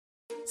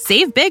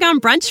Save big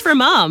on brunch for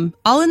mom,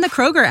 all in the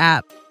Kroger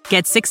app.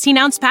 Get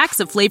 16-ounce packs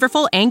of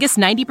flavorful Angus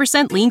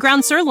 90% lean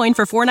ground sirloin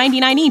for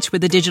 $4.99 each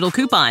with a digital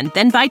coupon.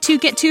 Then buy 2,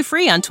 get 2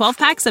 free on 12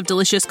 packs of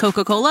delicious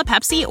Coca-Cola,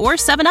 Pepsi, or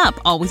 7-Up,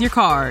 all with your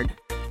card.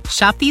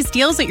 Shop these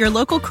deals at your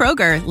local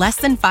Kroger, less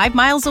than 5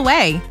 miles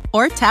away.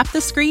 Or tap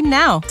the screen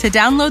now to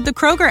download the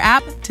Kroger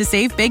app to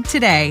save big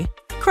today.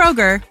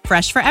 Kroger,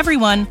 fresh for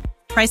everyone.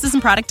 Prices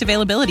and product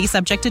availability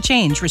subject to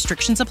change.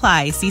 Restrictions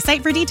apply. See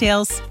site for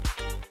details.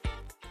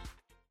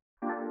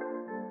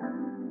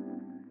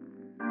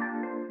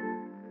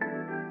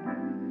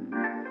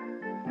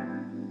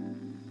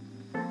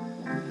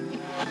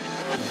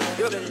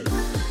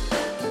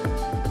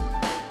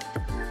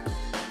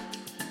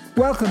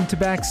 Welcome to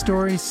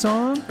Backstory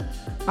Song.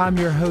 I'm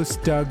your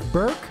host, Doug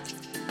Burke,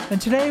 and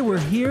today we're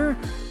here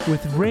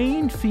with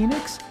Rain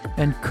Phoenix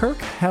and Kirk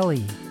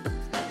Helly.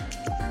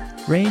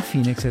 Rain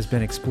Phoenix has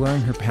been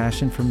exploring her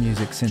passion for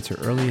music since her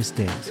earliest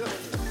days.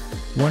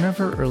 One of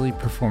her early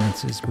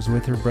performances was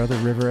with her brother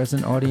River as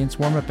an audience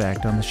warm-up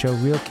act on the show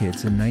Real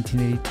Kids in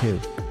 1982.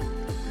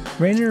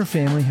 Rain and her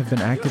family have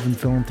been active in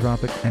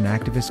philanthropic and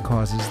activist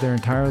causes their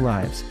entire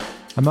lives.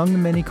 Among the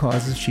many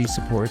causes she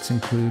supports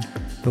include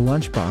the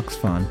Lunchbox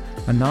Fund,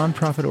 a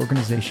non-profit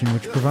organization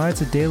which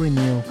provides a daily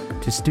meal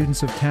to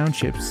students of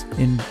townships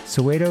in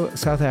Soweto,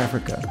 South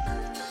Africa,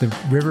 the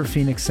River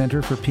Phoenix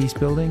Center for Peace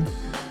Building,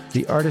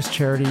 the artist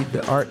charity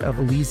The Art of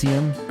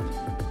Elysium,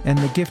 and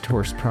the Gift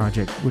Horse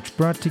Project, which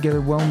brought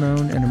together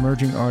well-known and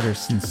emerging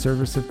artists in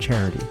service of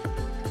charity.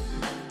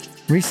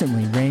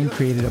 Recently, Rain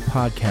created a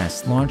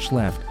podcast, Launch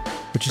Left,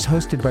 which is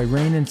hosted by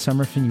Rain and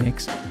Summer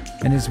Phoenix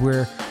and is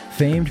where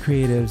famed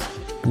creatives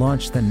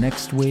launch the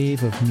next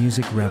wave of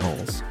music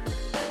rebels.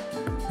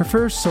 Her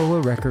first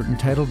solo record,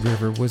 entitled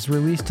River, was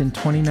released in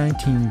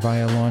 2019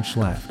 via Launch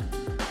Left.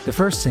 The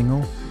first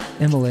single,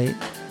 Immolate,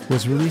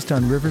 was released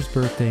on River's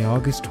birthday,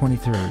 August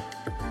 23rd.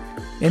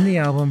 In the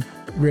album,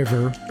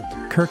 River,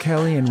 Kirk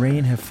Helly and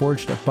Rain have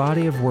forged a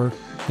body of work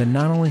that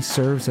not only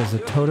serves as a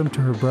totem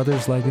to her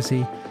brother's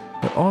legacy,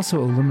 but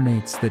also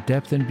illuminates the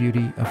depth and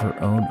beauty of her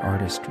own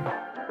artistry.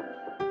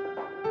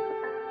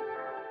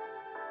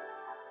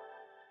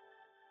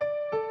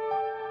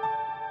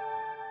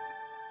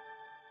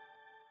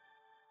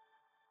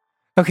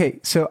 Okay,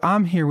 so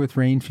I'm here with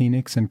Rain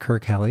Phoenix and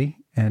Kirk Helly,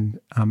 and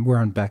we're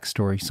on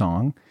Backstory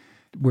Song.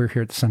 We're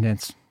here at the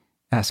Sundance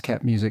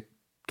ASCAP Music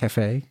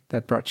Cafe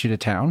that brought you to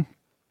town,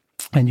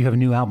 and you have a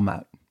new album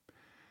out.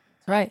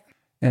 That's right.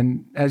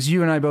 And as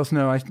you and I both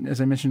know,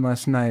 as I mentioned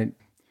last night,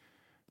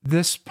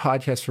 this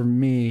podcast for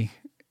me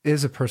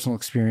is a personal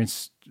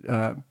experience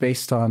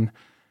based on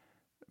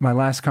my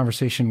last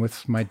conversation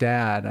with my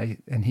dad.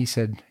 And he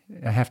said,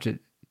 I have to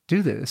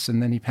do this.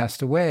 And then he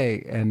passed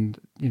away. And,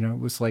 it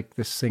was like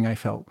this thing I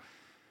felt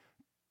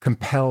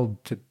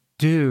compelled to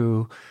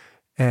do.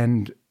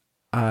 And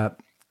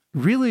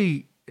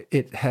really,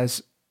 it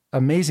has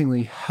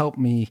amazingly helped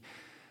me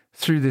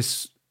through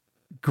this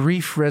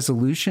grief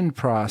resolution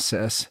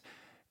process.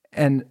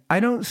 And I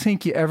don't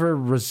think you ever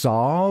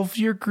resolve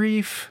your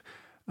grief.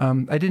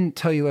 I didn't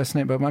tell you last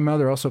night, but my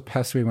mother also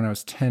passed away when I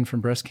was 10 from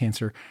breast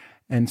cancer.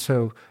 And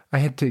so I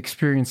had to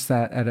experience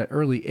that at an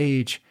early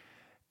age.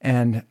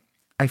 And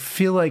I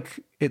feel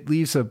like it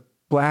leaves a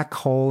black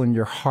hole in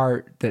your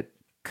heart that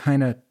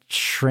kind of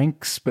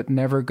shrinks but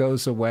never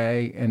goes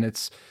away. And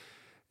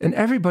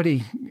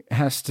everybody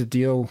has to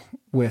deal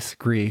with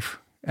grief,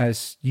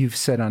 as you've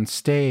said on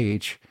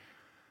stage.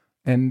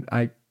 And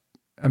I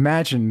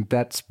imagine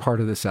that's part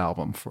of this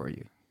album for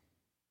you.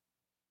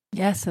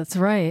 Yes, that's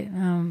right.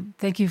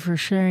 Thank you for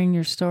sharing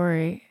your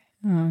story.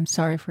 I'm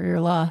sorry for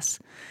your loss.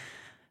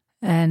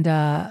 And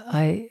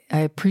I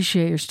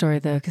appreciate your story,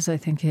 though, because I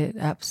think it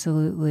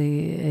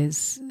absolutely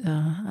is,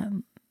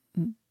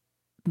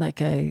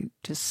 like I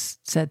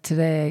just said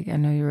today, I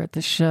know you were at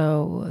the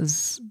show,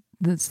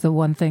 that's the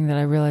one thing that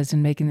I realized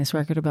in making this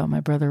record about my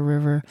brother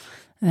River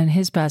and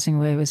his passing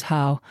away was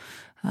how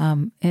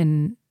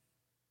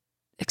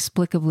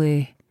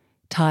inexplicably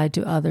tied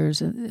to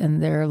others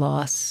and their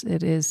loss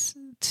it is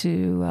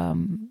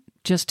to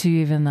just to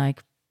even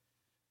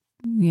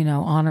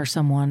honor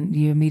someone.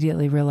 You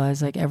immediately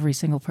realize every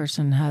single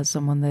person has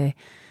someone they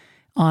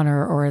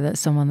honor, or that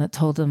someone that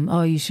told them,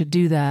 oh, you should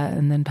do that,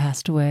 and then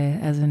passed away,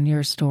 as in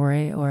your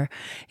story, or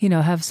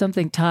have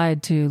something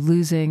tied to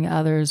losing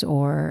others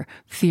or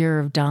fear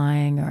of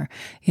dying, or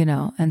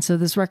and so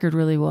this record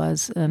really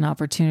was an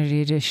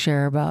opportunity to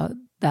share about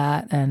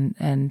that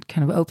and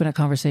kind of open a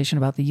conversation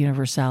about the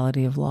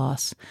universality of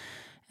loss.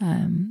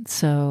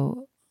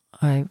 So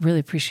I really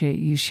appreciate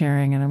you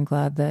sharing, and I'm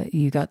glad that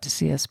you got to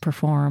see us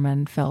perform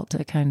and felt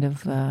a kind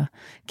of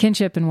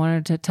kinship and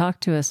wanted to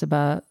talk to us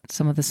about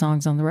some of the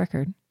songs on the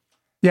record.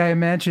 Yeah, I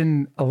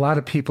imagine a lot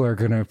of people are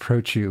going to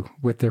approach you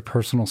with their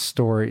personal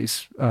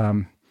stories.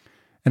 And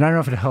I don't know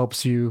if it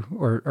helps you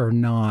or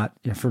not.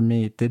 For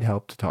me, it did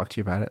help to talk to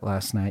you about it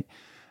last night.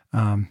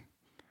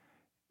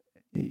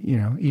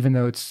 Even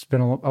though it's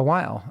been a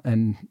while,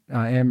 and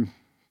I am,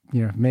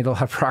 made a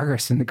lot of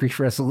progress in the grief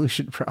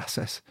resolution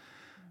process.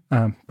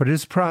 But it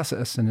is a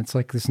process, and it's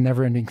like this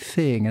never-ending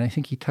thing. And I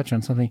think you touch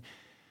on something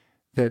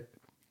that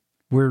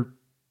we're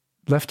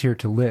left here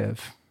to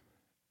live.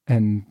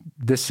 And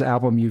this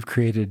album you've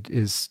created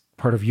is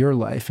part of your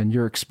life and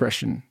your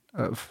expression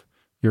of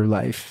your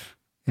life.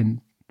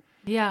 And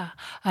yeah,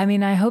 I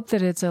mean, I hope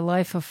that it's a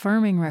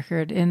life-affirming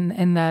record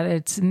in that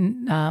it's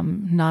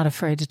not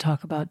afraid to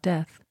talk about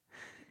death.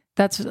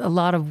 That's a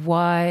lot of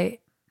why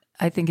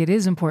I think it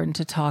is important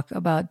to talk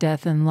about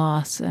death and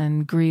loss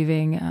and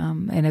grieving,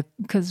 and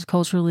because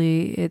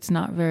culturally it's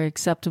not very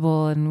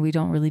acceptable, and we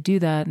don't really do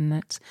that. And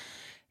that's,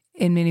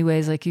 in many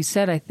ways, like you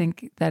said, I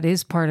think that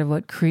is part of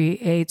what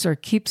creates or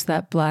keeps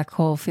that black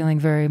hole feeling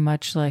very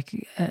much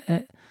like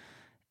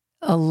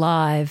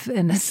alive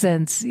in a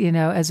sense,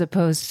 as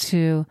opposed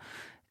to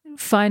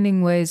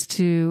finding ways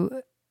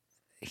to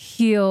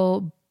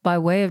heal by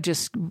way of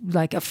just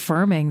like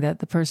affirming that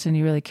the person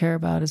you really care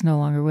about is no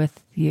longer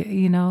with you.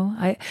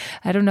 I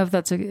don't know if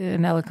that's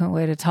an eloquent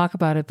way to talk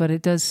about it, but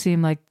it does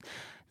seem like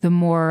the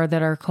more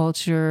that our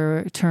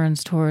culture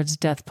turns towards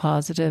death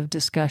positive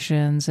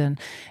discussions and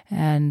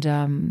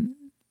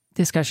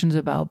discussions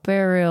about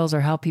burials or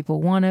how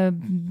people want to,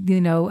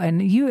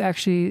 and you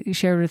actually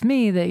shared with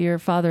me that your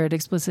father had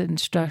explicit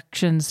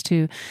instructions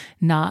to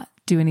not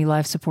do any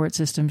life support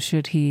systems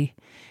should he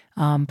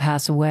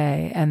pass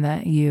away, and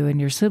that you and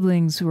your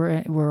siblings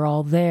were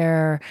all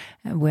there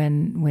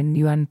when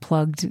you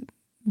unplugged,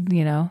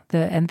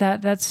 and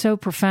that's so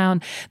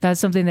profound. That's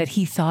something that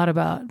he thought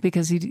about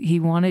because he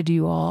wanted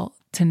you all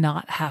to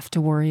not have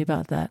to worry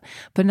about that.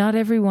 But not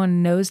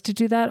everyone knows to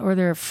do that, or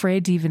they're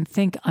afraid to even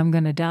think I'm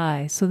going to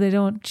die. So they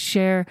don't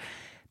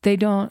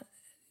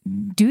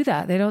do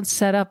that. They don't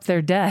set up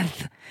their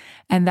death.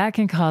 And that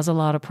can cause a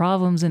lot of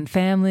problems in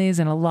families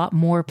and a lot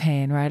more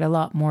pain, right? A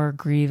lot more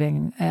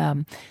grieving,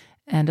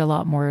 and a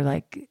lot more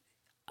like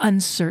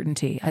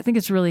uncertainty. I think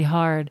it's really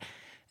hard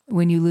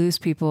when you lose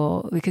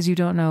people because you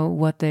don't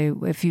know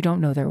if you don't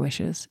know their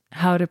wishes,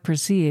 how to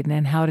proceed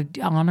and how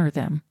to honor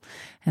them.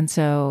 And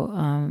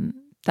so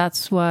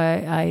that's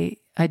why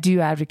I do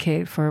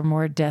advocate for a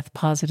more death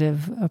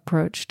positive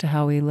approach to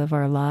how we live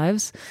our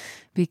lives,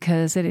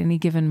 because at any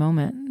given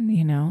moment,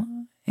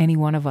 any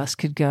one of us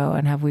could go,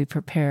 and have we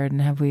prepared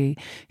and have we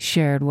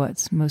shared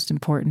what's most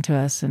important to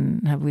us,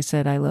 and have we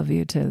said I love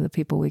you to the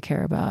people we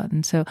care about.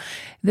 And so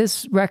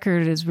this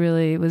record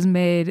was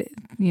made,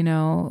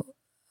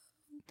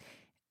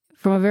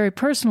 from a very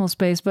personal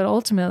space, but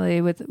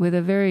ultimately with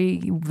a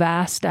very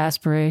vast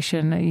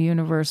aspiration, a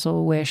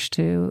universal wish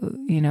to,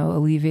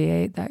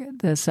 alleviate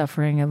the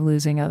suffering of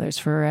losing others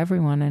for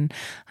everyone. And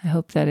I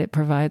hope that it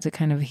provides a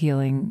kind of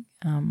healing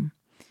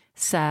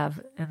salve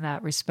in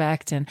that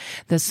respect. And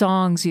the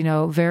songs,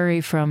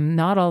 vary from,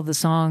 not all the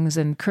songs,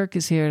 and Kirk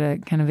is here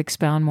to kind of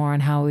expound more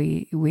on how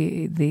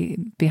the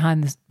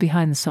behind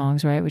the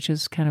songs, right, which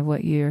is kind of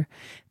what your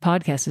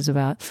podcast is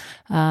about.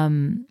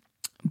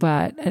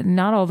 But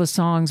not all the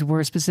songs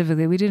were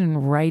specifically, we didn't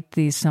write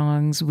these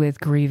songs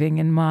with grieving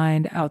in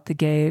mind out the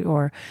gate,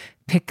 or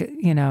pick,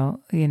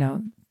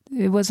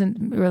 it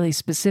wasn't really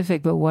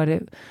specific, but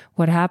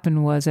what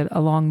happened was that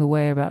along the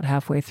way, about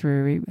halfway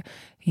through,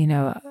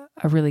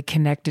 I really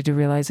connected to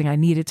realizing I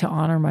needed to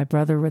honor my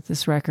brother with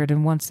this record.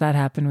 And once that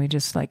happened, we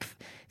just like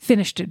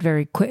finished it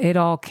very quick. It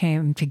all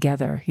came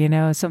together,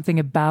 something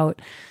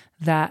about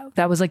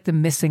that was like the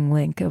missing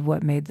link of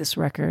what made this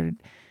record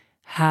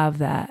have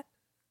that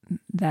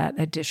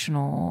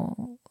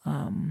additional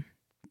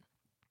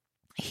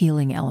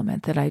healing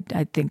element that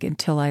I think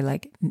until I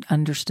like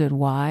understood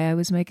why I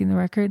was making the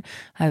record,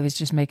 I was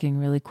just making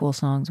really cool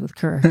songs with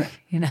Kirk,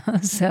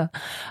 so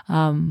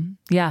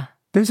yeah.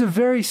 There's a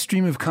very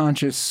stream of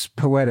conscious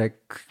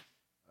poetic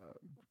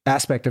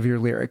aspect of your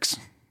lyrics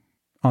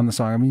on the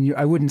song. I mean,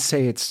 I wouldn't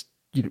say it's,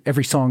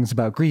 every song is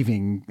about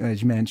grieving,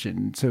 as you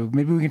mentioned. So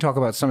maybe we can talk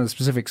about some of the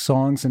specific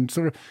songs and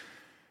sort of.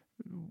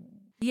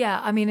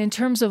 Yeah, I mean, in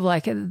terms of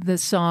like the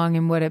song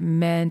and what it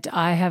meant,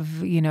 I have,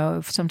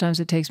 sometimes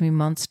it takes me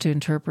months to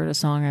interpret a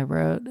song I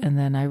wrote, and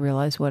then I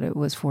realize what it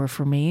was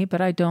for me. But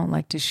I don't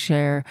like to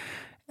share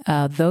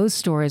those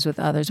stories with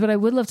others. But I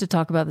would love to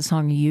talk about the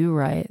song You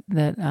Write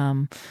that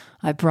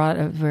I brought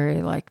a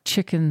very like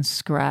chicken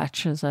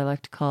scratch, as I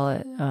like to call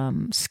it,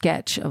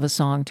 sketch of a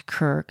song to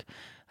Kirk.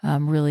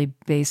 Really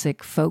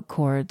basic folk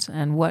chords,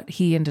 and what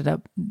he ended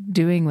up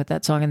doing with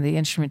that song and the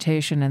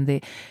instrumentation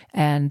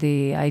and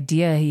the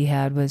idea he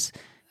had was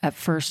at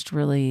first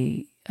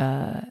really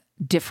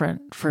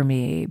different for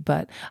me,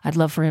 but I'd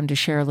love for him to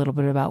share a little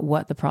bit about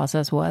what the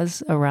process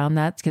was around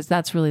that, because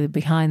that's really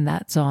behind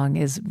that song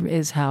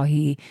is how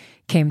he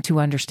came to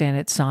understand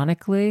it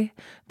sonically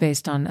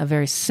based on a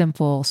very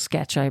simple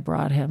sketch I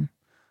brought him.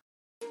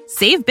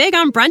 Save big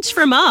on brunch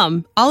for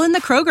mom, all in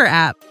the Kroger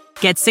app.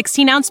 Get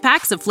 16-ounce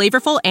packs of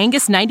flavorful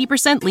Angus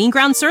 90% lean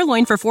ground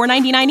sirloin for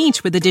 $4.99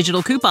 each with a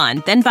digital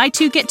coupon. Then buy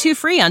 2, get 2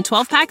 free on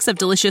 12 packs of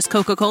delicious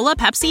Coca-Cola,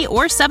 Pepsi,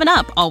 or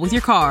 7-Up, all with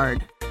your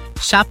card.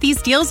 Shop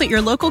these deals at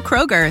your local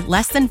Kroger,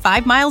 less than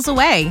 5 miles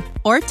away.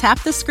 Or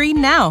tap the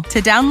screen now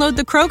to download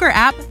the Kroger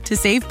app to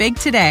save big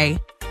today.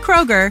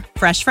 Kroger,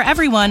 fresh for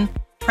everyone.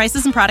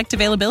 Prices and product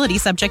availability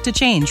subject to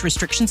change.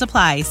 Restrictions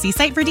apply. See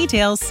site for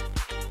details.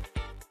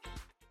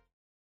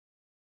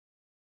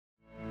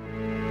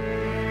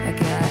 I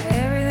got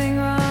everything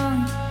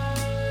wrong.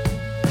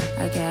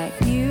 I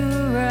got you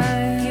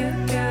right. You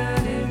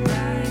got it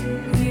right.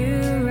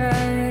 You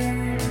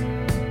right.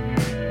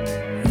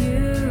 You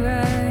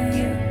right.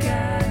 You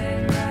got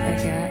it right.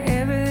 I got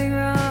everything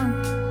wrong.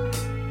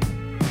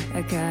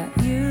 I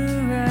got you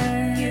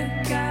right. You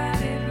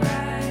got it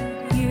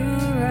right. You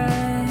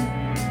right.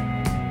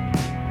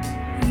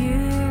 You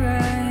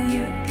right.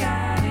 You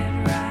got it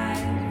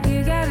right. You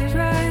got it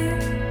right.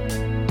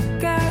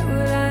 Got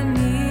what I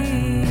need.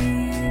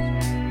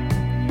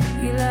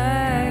 You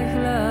like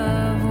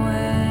love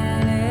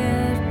when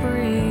it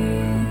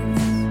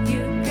breathes.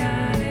 You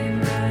got it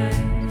right.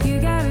 You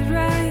got it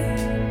right.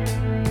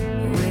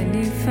 When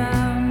you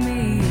found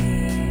me,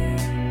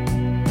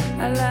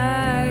 I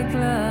like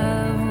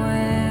love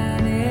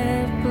when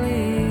it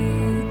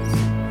bleeds.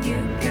 You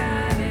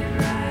got it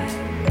right.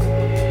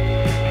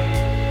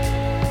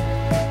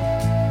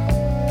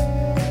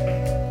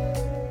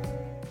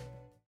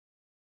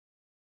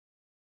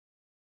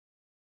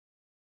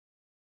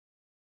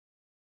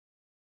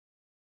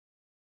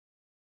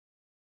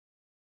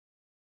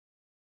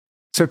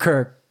 So,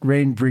 Kirk,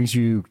 Rain brings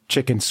you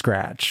chicken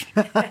scratch.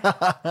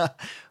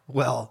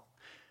 Well,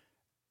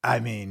 I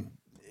mean,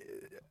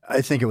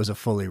 I think it was a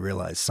fully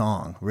realized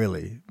song,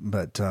 really.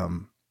 But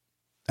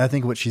I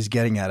think what she's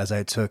getting at is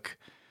I took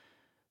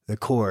the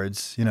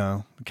chords,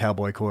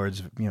 cowboy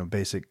chords,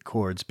 basic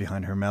chords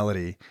behind her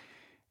melody.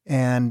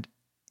 And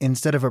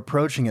instead of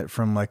approaching it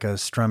from like a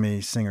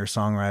strummy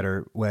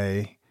singer-songwriter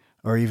way,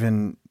 or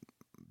even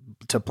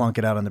to plunk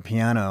it out on the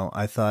piano,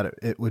 I thought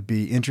it would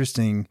be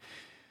interesting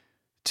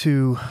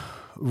to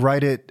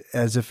write it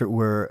as if it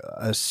were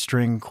a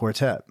string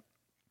quartet,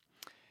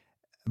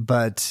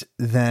 but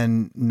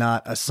then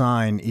not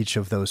assign each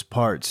of those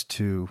parts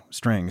to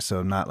strings.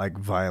 So not like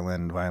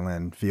violin,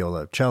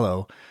 viola,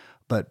 cello,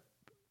 but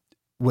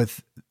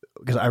because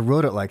I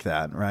wrote it like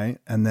that, right?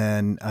 And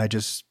then I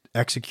just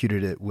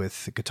executed it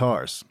with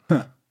guitars.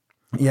 Huh.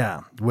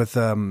 Yeah, with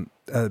a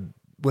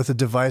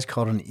device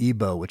called an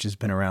EBow, which has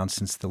been around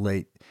since the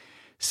late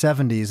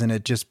 70s, and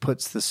it just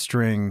puts the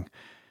string.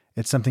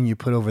 It's something you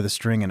put over the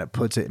string, and it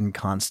puts it in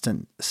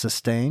constant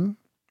sustain.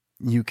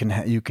 You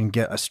can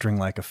get a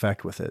string-like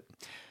effect with it.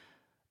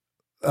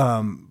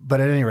 But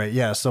at any rate,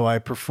 yeah. So I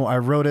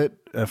wrote it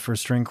for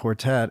string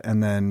quartet,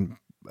 and then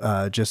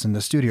just in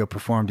the studio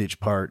performed each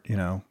part,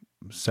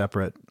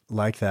 separate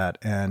like that.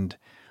 And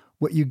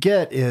what you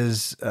get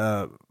is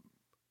a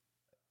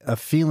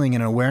feeling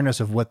and awareness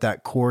of what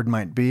that chord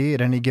might be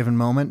at any given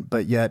moment,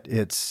 but yet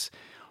it's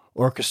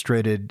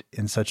orchestrated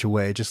in such a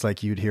way, just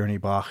like you'd hear any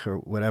Bach or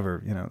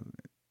whatever,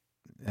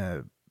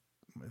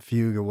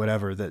 fugue or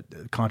whatever,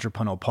 that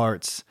contrapuntal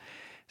parts.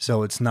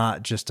 So it's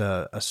not just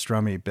a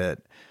strummy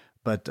bit,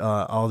 but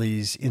all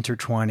these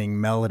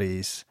intertwining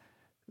melodies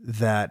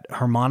that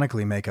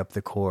harmonically make up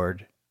the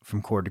chord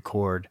from chord to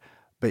chord,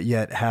 but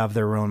yet have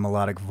their own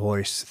melodic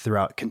voice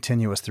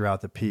continuous throughout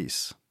the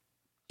piece.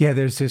 Yeah,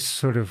 there's this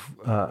sort of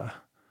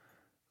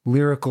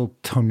lyrical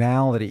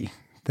tonality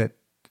that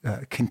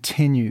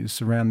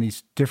continues around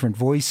these different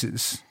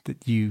voices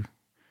that you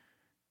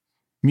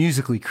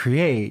musically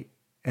create,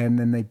 and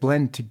then they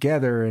blend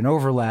together and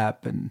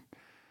overlap and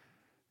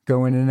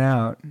go in and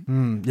out.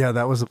 Yeah,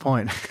 that was the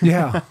point.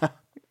 Yeah.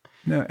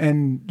 No,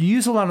 and you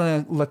use a lot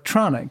of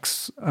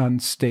electronics on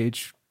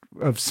stage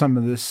of some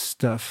of this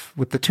stuff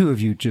with the two of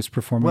you just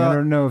performing. Well, I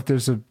don't know if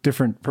there's a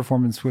different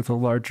performance with a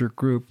larger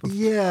group.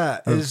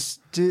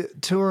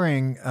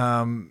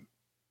 Touring.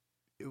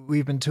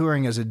 We've been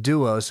touring as a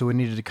duo, so we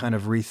needed to kind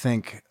of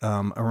rethink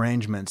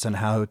arrangements and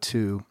how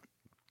to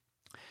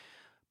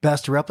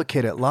best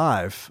replicate it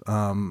live.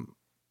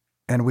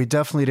 And we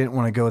definitely didn't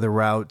want to go the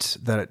route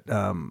that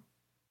a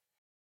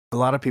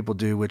lot of people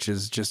do, which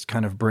is just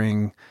kind of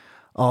bring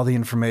all the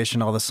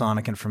information, all the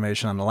sonic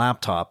information on the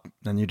laptop,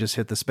 and you just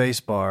hit the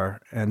space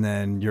bar, and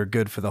then you're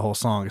good for the whole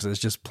song because it's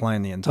just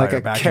playing the entire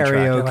backing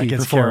track. Like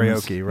it's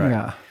karaoke, right?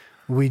 Yeah.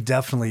 We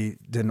definitely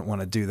didn't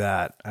want to do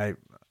that.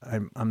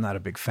 I'm not a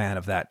big fan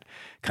of that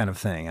kind of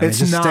thing. I mean,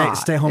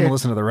 just stay home and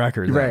listen to the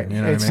record. Then, right.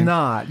 You know it's what I mean?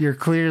 not. You're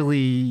clearly...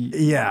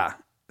 Yeah.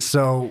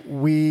 So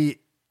and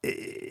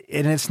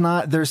it's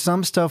not, there's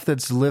some stuff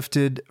that's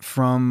lifted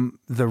from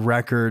the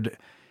record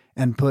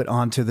and put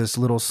onto this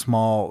little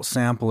small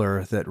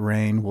sampler that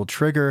Rain will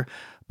trigger,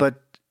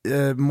 but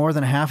more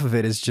than half of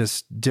it is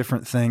just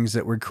different things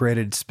that were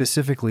created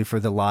specifically for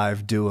the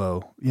live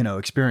duo,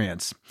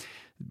 experience.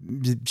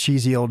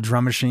 Cheesy old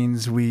drum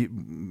machines we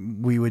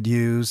would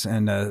use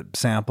and a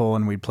sample,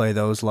 and we'd play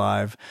those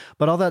live.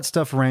 But all that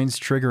stuff Rain's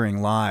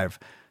triggering live.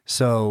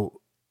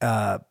 So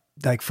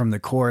like from the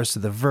chorus to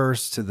the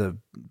verse to the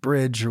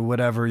bridge or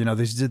whatever,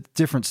 these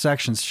different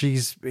sections,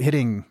 she's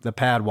hitting the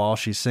pad while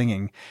she's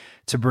singing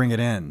to bring it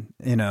in,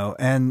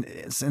 and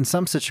in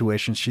some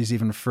situations she's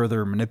even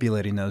further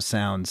manipulating those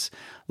sounds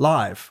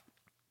live.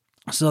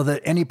 so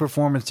that any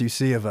performance you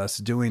see of us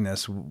doing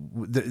this,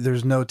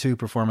 there's no two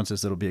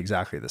performances that'll be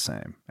exactly the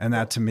same. And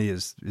that to me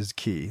is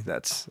key.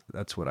 That's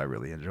what I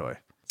really enjoy.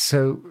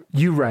 So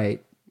You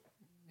Write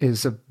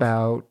is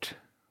about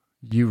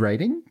you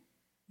writing?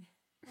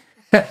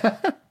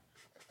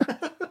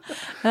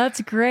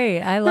 That's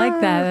great. I like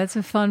that. That's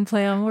a fun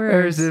play on words.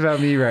 Or is it about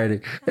me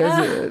writing?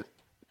 Is it?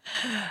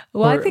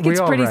 Well, I Or think we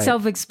it's all pretty write.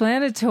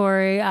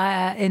 self-explanatory.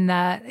 In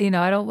that,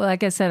 I don't.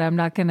 Like I said, I'm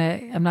not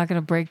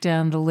gonna break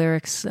down the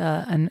lyrics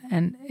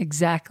and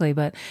exactly,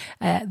 but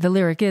the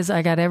lyric is,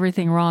 "I got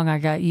everything wrong, I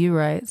got you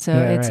right." So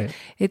Yeah, it's right.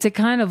 it's a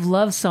kind of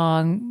love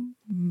song,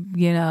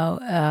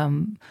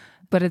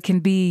 but it can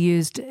be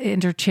used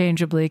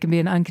interchangeably. It can be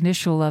an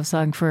unconditional love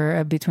song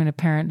for between a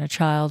parent and a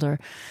child, or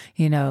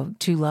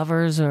two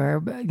lovers,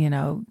 or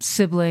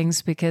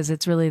siblings, because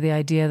it's really the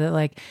idea that,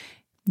 like,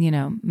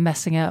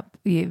 messing up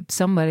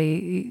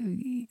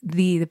somebody,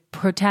 the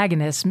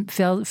protagonist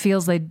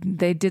feels they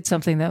did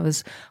something that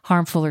was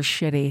harmful or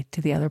shitty to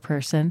the other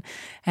person,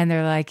 and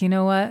they're like, you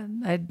know what,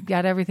 I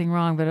got everything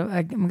wrong, but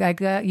I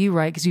got you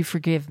right because you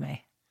forgive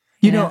me.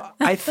 You know,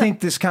 I think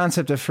this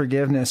concept of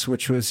forgiveness,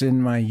 which was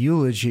in my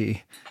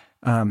eulogy,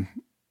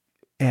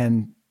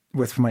 and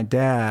with my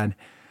dad,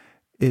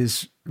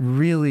 is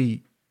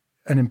really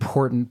an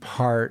important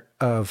part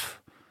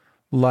of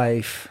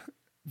life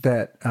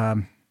that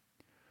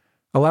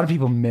a lot of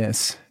people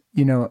miss,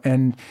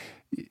 and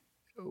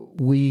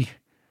we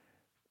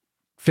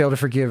fail to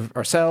forgive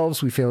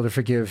ourselves. We fail to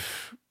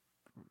forgive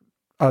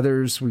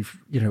others.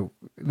 The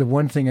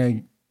one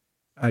thing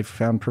I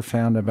found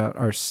profound about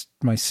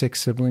my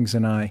 6 siblings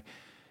and I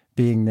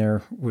being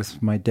there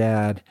with my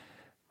dad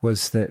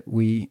was that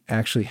we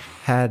actually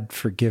had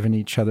forgiven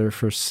each other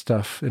for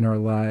stuff in our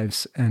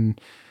lives, and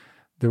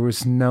there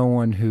was no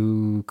one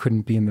who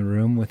couldn't be in the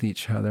room with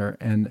each other.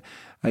 And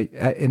I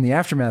in the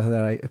aftermath of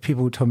that,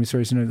 people who told me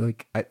stories,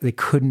 they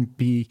couldn't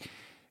be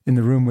in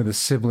the room with a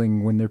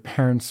sibling when their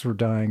parents were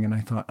dying. And I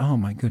thought, oh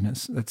my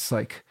goodness, that's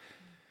like,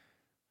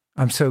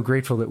 I'm so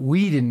grateful that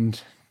we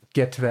didn't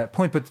get to that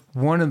point. But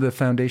one of the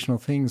foundational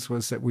things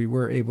was that we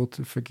were able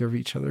to forgive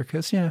each other,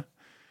 because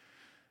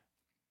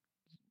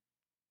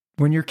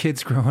when your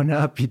kid's growing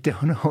up, you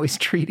don't always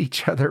treat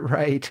each other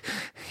right,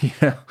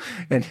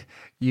 and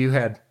you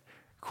had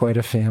quite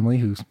a family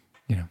who's,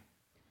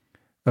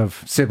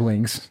 of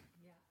siblings,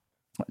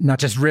 not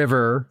just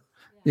River.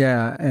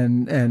 Yeah.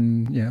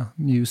 And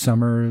you,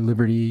 Summer,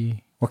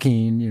 Liberty,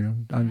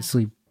 Joaquin,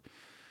 obviously,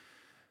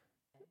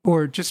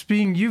 or just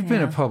you've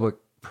been a public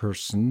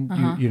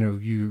person.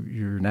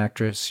 You're an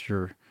actress,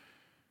 you're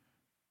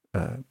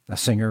a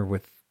singer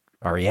with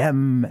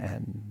REM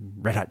and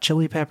Red Hot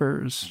Chili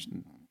Peppers.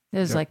 It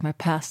was like my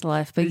past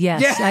life, but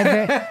yes,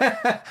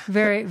 I'm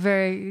very,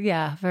 very,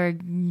 very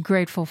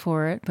grateful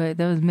for it. But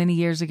that was many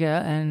years ago,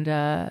 and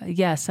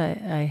yes,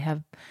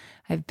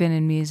 I've been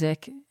in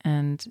music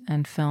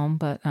and film,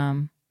 but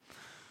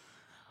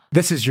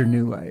this is your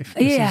new life.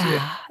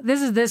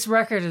 This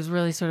record is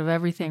really sort of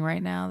everything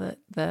right now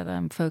that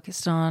I'm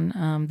focused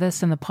on.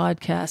 This and the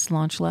podcast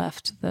Launch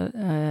Left,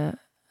 where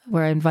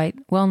I invite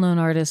well-known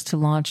artists to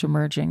launch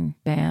emerging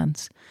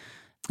bands.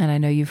 And I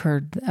know you've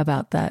heard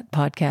about that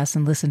podcast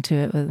and listened to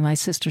it. With my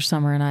sister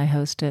Summer and I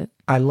host it.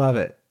 I love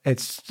it.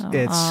 It's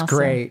awesome.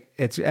 Great.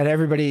 And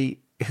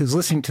everybody who's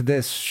listening to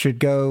this should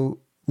go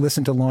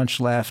listen to Launch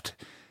Left.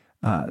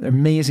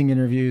 Amazing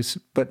interviews.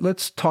 But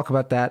let's talk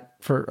about that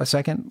for a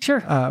second.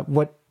 Sure.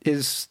 What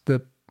is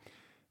the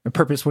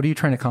purpose? What are you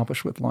trying to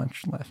accomplish with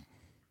Launch Left?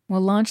 Well,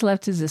 Launch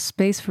Left is a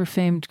space for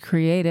famed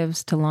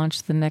creatives to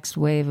launch the next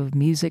wave of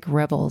music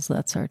rebels.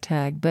 That's our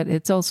tag. But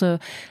it's also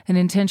an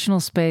intentional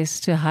space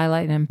to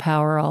highlight and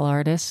empower all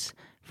artists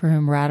for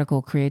whom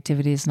radical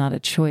creativity is not a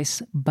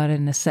choice, but a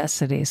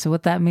necessity. So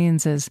what that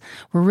means is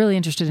we're really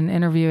interested in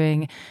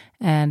interviewing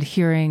and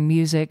hearing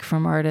music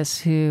from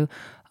artists who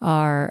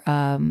are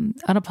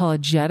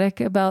unapologetic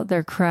about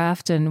their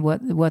craft and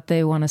what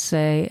they want to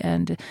say,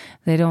 and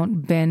they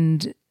don't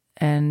bend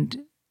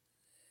and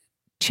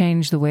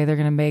change the way they're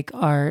going to make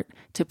art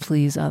to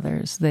please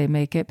others. They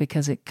make it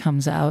because it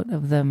comes out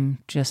of them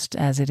just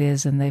as it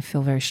is, and they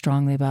feel very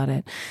strongly about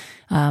it.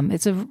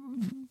 It's a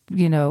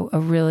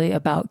really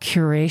about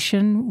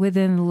curation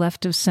within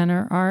left of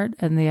center art,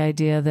 and the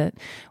idea that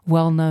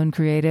well-known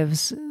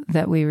creatives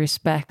that we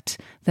respect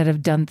that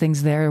have done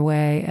things their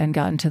way and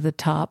gotten to the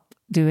top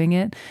doing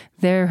it,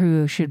 they're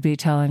who should be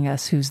telling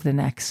us who's the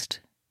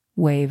next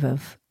wave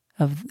of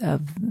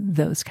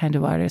those kind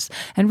of artists.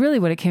 And really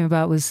what it came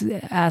about was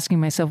asking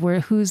myself,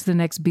 who's the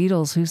next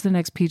Beatles? Who's the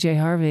next PJ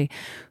Harvey?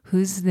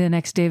 Who's the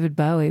next David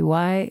Bowie?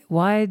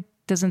 Why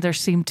doesn't there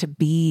seem to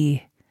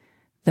be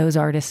those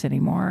artists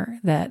anymore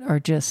that are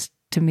just,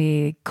 to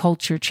me,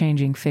 culture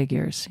changing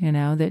figures,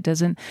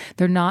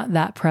 they're not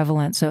that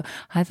prevalent. So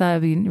I thought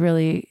it'd be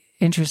really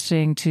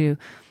interesting to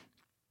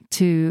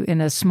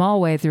in a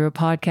small way through a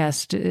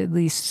podcast, at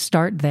least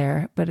start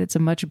there, but it's a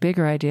much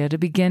bigger idea to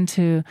begin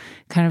to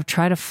kind of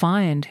try to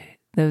find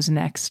those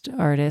next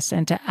artists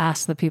and to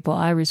ask the people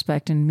I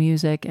respect in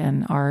music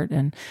and art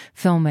and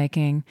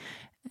filmmaking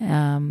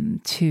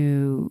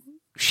to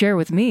share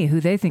with me who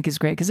they think is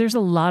great, because there's a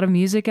lot of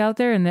music out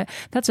there, and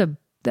that's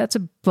a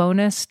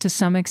bonus to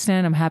some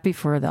extent. I'm happy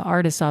for the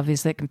artists,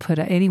 obviously, that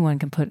anyone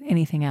can put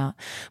anything out,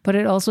 but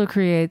it also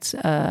creates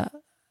a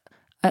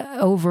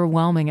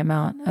overwhelming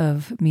amount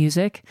of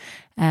music.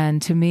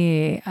 And to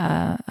me,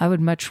 I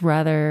would much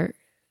rather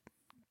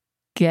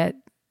get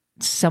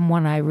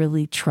someone I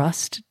really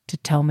trust to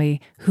tell me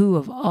who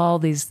of all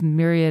these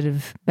myriad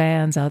of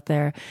bands out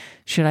there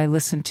should I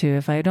listen to.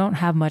 If I don't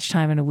have much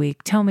time in a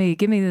week, give me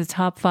the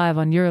top 5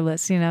 on your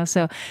list,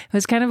 So it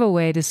was kind of a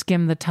way to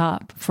skim the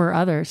top for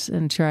others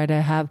and try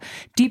to have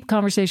deep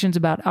conversations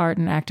about art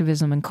and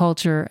activism and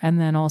culture, and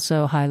then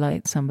also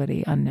highlight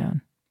somebody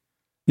unknown.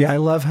 Yeah, I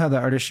love how the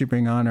artists you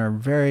bring on are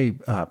very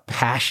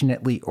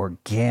passionately,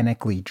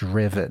 organically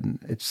driven.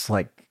 It's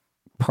like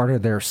part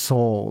of their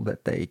soul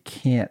that they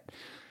can't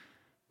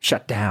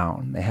shut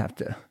down. They have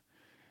to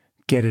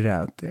get it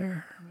out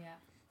there. Yeah.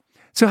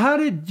 So how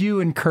did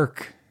you and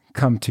Kirk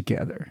come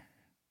together?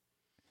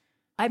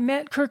 I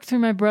met Kirk through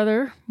my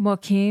brother,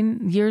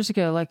 Joaquin, years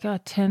ago, like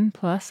 10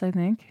 plus, I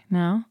think,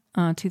 now.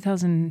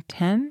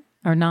 2010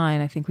 or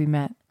 9, I think we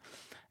met.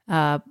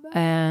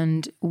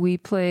 And we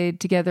played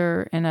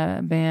together in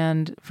a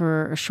band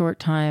for a short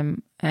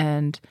time,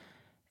 and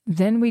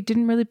then we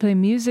didn't really play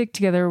music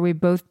together. We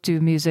both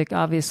do music,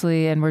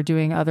 obviously, and we're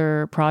doing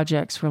other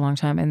projects for a long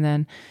time. And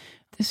then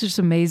this is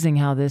amazing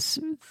how this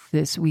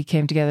we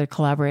came together to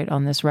collaborate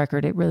on this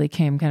record. It really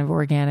came kind of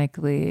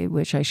organically,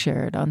 which I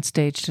shared on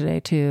stage today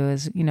too.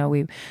 As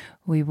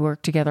we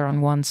worked together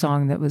on one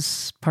song that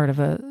was part of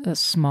a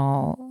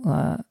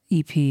small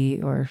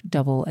EP or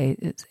double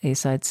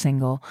A-side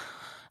single.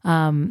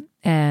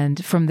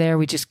 And from there,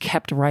 we just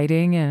kept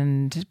writing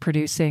and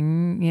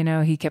producing.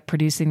 He kept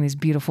producing these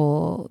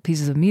beautiful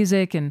pieces of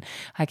music, and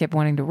I kept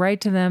wanting to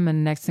write to them.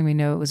 And next thing we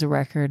know, it was a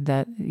record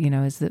that,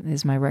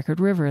 is my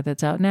record River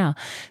that's out now.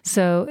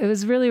 So it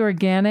was really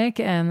organic,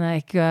 and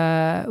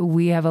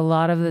we have a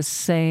lot of the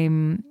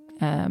same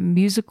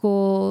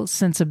musical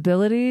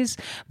sensibilities,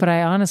 but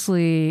I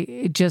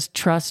honestly just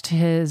trust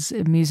his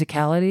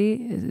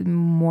musicality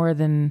more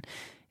than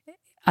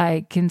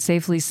I can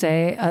safely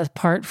say,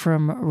 apart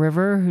from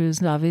River,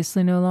 who's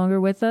obviously no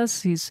longer with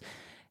us. He's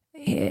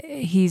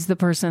the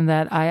person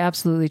that I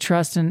absolutely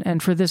trust.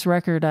 And for this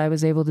record, I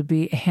was able to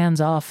be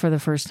hands off for the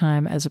first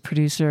time as a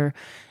producer,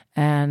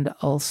 and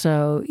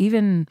also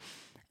even,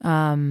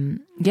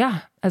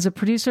 as a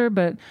producer,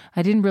 but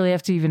I didn't really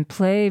have to even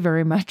play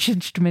very much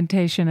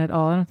instrumentation at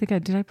all. I don't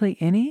think did I play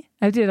any?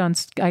 I did on,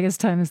 I guess,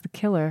 Time is the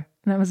Killer.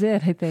 And that was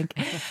it, I think,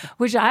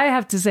 which I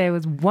have to say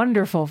was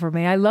wonderful for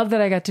me. I love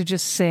that I got to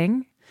just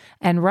sing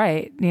and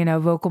write,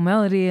 vocal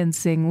melody and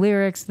sing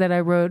lyrics that I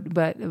wrote.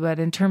 But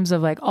in terms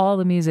of all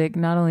the music,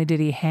 not only did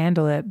he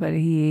handle it, but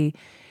he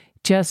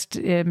just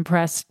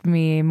impressed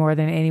me more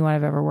than anyone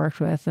I've ever worked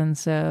with. And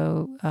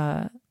so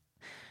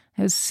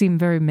it seemed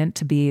very meant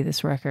to be,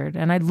 this record.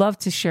 And I'd love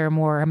to share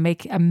more,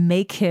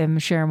 make him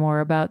share more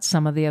about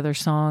some of the other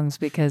songs,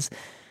 because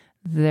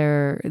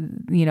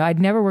I'd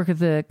never worked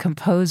with a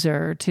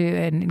composer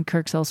and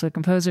Kirk's also a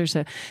composer.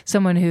 So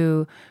someone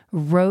who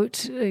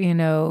wrote,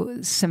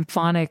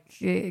 symphonic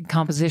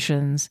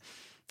compositions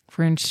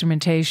for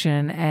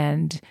instrumentation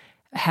and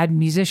had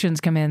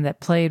musicians come in that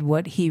played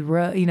what he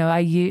wrote. I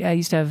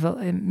used to have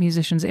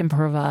musicians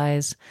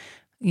improvise.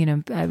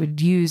 I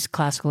would use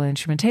classical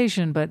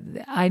instrumentation, but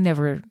I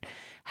never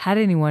had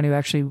anyone who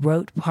actually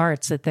wrote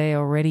parts that they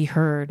already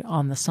heard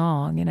on the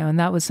song, and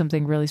that was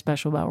something really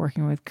special about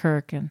working with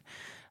Kirk. And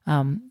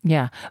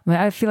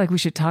I feel like we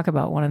should talk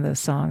about one of those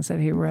songs that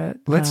he wrote.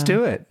 Let's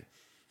do it.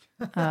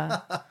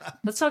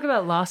 Let's talk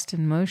about Lost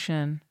in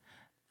Motion.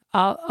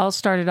 I'll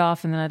start it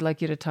off, and then I'd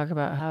like you to talk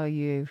about how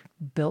you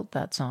built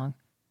that song.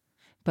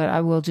 But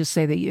I will just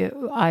say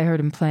that I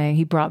heard him playing.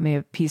 He brought me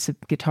a piece of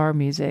guitar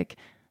music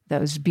that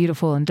was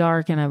beautiful and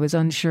dark, and I was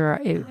unsure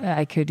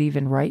I could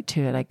even write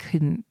to it. I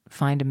couldn't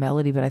find a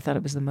melody, but I thought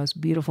it was the most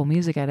beautiful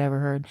music I'd ever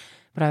heard.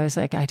 But I was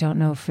like, I don't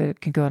know if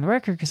it could go on the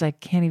record because I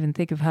can't even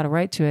think of how to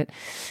write to it.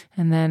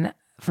 And then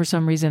for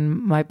some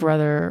reason, my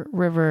brother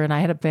River and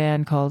I had a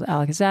band called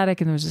Alakazattic,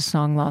 and there was a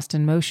song Lost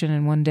in Motion.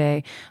 And one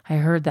day I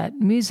heard that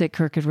music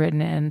Kirk had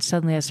written, and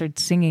suddenly I started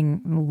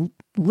singing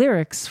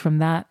lyrics from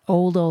that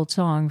old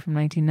song from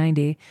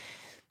 1990.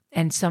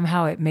 And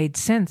somehow it made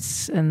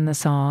sense in the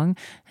song.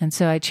 And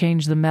so I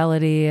changed the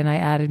melody and I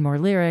added more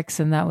lyrics.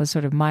 And that was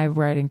sort of my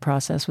writing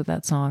process with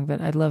that song. But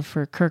I'd love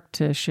for Kirk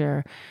to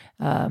share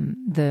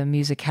the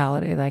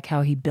musicality, like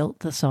how he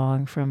built the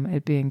song from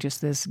it being just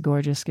this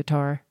gorgeous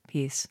guitar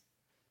piece.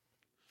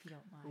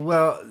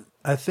 Well,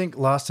 I think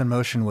Lost in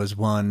Motion was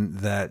one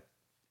that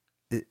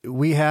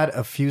we had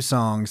a few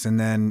songs. And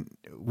then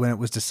when it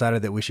was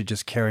decided that we should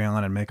just carry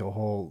on and make a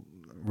whole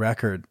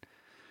record,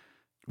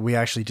 we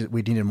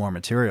needed more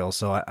material.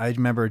 So I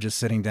remember just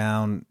sitting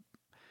down,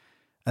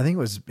 I think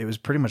it was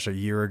pretty much a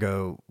year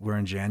ago. We're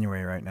in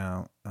January right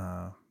now.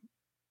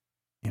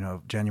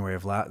 January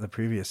of the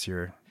previous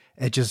year,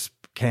 it just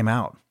came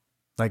out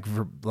like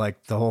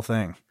the whole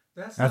thing.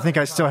 I think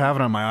I still have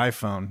it on my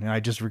iPhone. I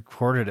just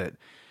recorded it.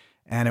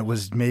 And it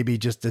was maybe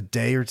just a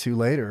day or two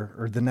later,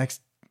 or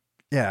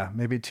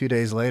maybe 2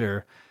 days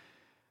later,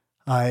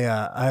 I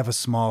have a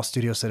small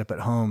studio set up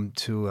at home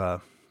to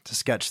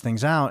sketch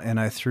things out, and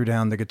I threw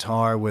down the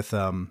guitar with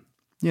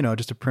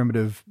just a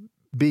primitive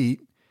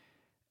beat,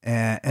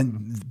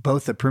 and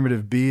both the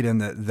primitive beat and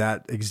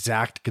that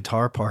exact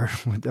guitar part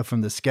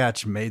from the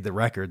sketch made the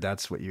record.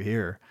 That's what you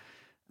hear.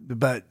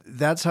 But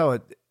that's how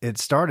it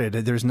started.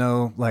 There's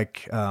no a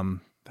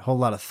whole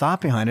lot of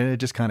thought behind it. It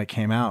just kind of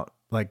came out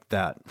like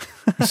that.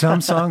 Some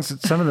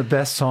of the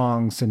best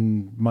songs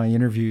in my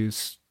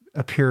interviews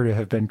appear to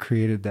have been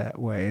created that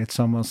way. It's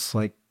almost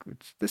like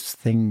it's this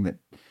thing that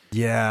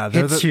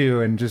hits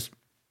you and just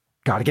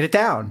got to get it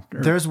down.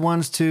 There's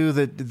ones too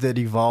that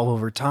evolve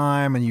over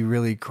time, and you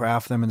really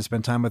craft them and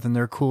spend time with them.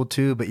 They're cool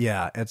too. But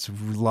yeah, it's a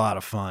lot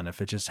of fun if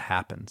it just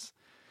happens.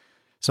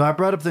 So I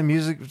brought up the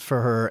music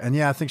for her,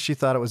 and I think she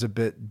thought it was a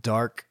bit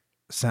dark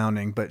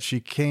sounding, but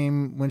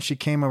when she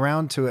came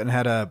around to it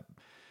and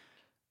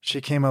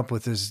she came up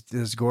with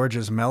this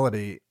gorgeous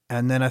melody.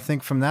 And then I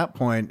think from that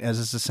point, as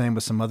it's the same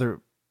with some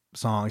other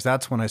songs,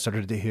 that's when I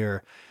started to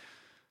hear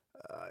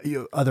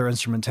other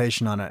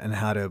instrumentation on it and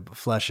how to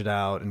flesh it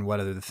out and what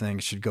other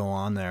things should go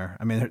on there.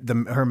 I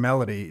mean, her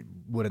melody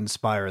would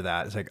inspire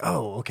that. It's like,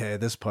 oh, okay,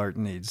 this part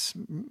needs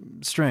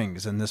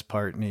strings and this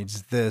part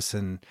needs this.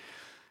 And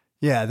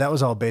yeah, that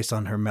was all based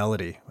on her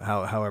melody,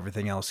 how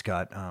everything else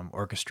got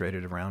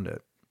orchestrated around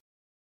it.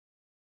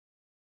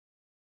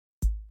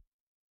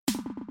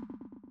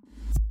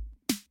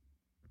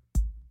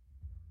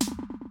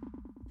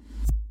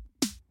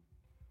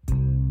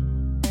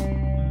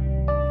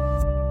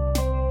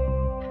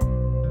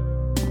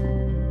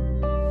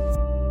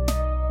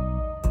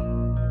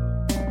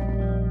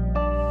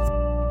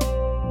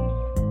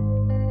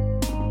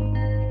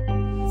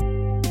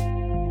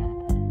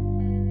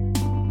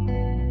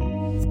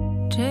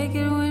 Take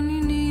it when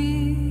you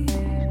need,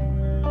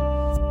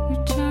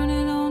 return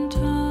it on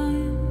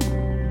time,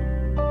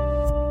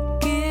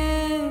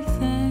 give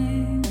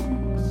thanks.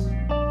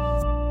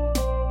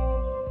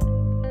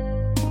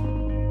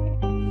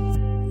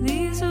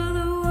 These are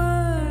the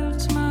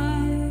words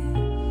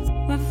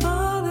my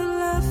father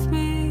left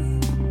me,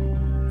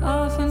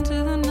 off into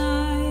the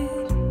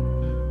night,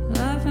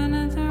 laughing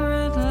at the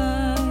red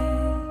light.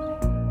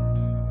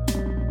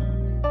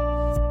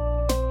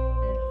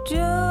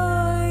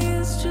 Joy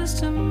is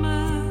just a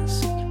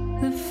mask,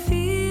 the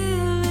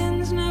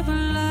feeling's never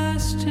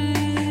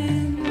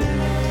lasting.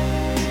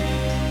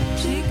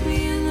 Take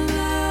me in the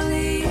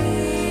valley,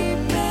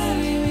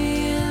 bury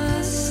me in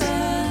the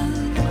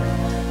sand,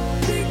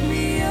 pick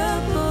me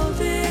up all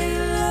day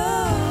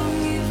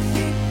long if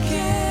you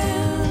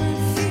can,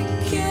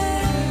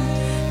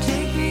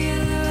 take me in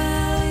the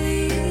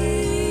valley,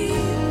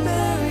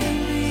 bury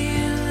me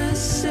in the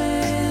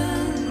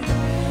sand,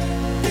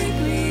 pick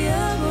me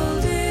up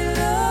all day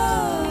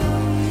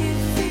long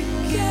if you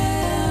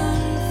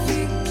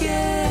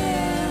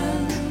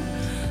can,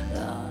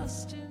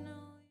 lost in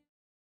all.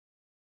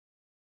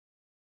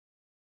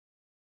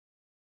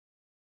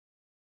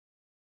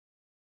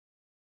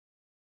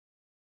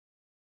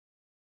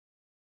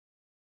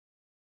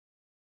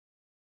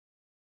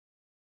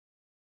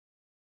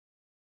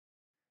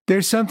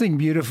 There's something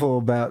beautiful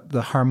about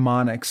the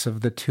harmonics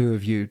of the two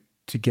of you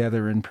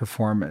together in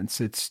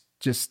performance. It's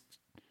just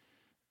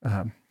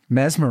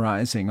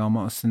mesmerizing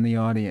almost in the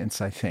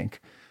audience, I think.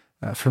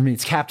 For me,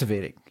 it's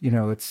captivating.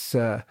 It's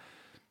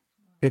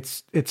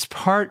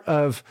part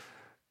of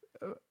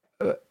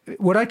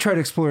what I try to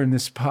explore in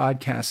this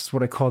podcast is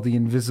what I call the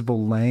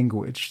invisible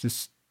language.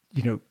 This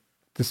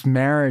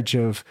marriage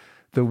of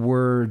the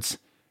words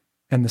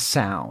and the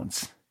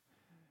sounds.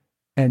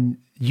 And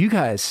you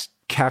guys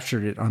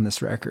captured it on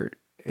this record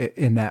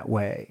in that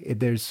way.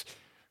 There's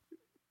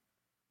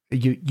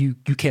you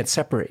can't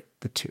separate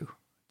the two.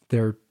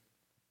 They're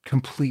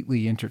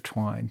completely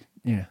intertwined,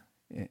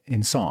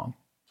 in song.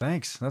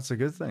 Thanks. That's a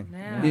good thing.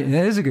 Yeah.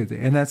 That is a good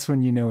thing. And that's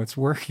when you know it's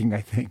working,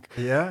 I think.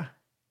 Yeah.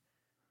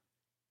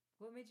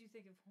 What made you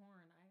think of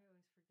horn? I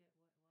always forget what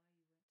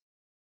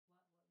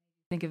made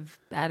you think of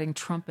adding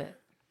trumpet.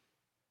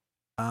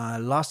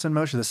 Lost in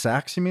Motion, the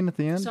sax, you mean, at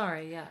the end?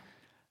 Sorry, yeah.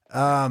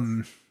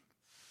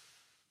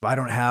 I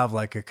don't have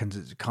like a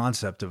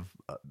concept of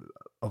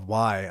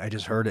why. I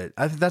just heard it.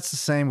 That's the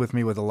same with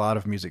me with a lot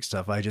of music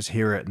stuff. I just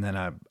hear it and then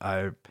I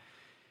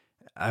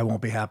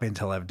won't be happy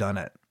until I've done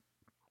it.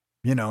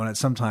 And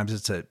sometimes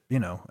it's a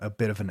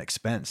bit of an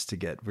expense to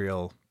get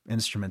real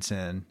instruments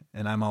in.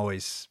 And I'm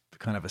always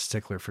kind of a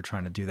stickler for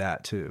trying to do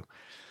that too.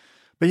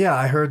 But yeah,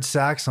 I heard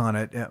sax on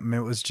it. I mean,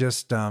 it was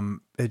just,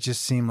 it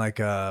just seemed like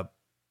a,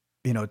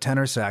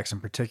 tenor sax in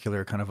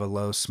particular, kind of a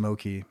low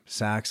smoky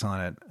sax on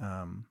it.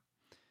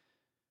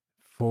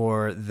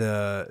 For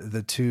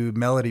the two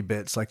melody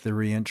bits, like the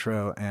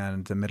reintro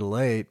and the middle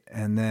eight.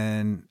 And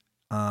then,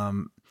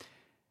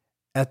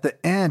 at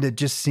the end, it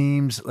just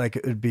seems like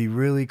it would be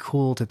really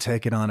cool to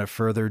take it on a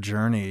further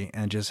journey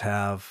and just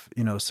have,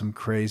 some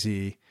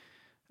crazy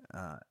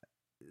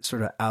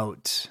sort of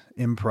out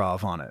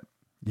improv on it,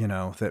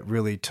 that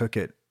really took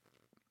it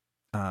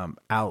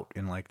out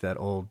in like that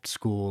old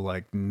school,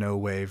 like no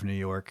wave New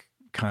York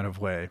kind of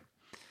way.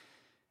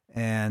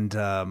 And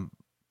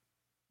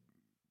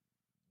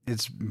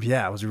it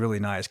was really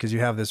nice because you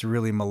have this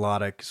really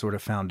melodic sort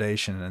of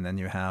foundation, and then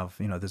you have,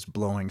 this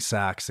blowing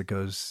sax that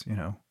goes,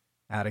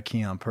 out of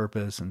key on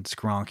purpose and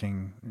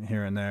skronking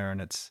here and there. And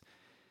it's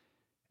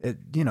a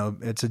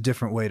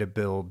different way to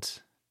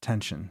build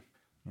tension,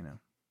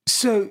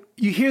 So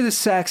you hear the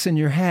sax in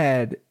your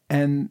head,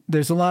 and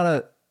there's a lot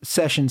of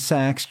session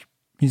sax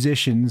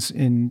musicians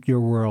in your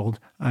world,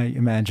 I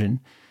imagine.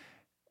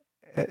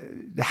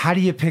 How do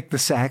you pick the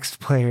sax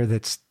player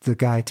that's the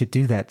guy to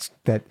do that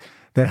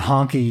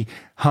honky,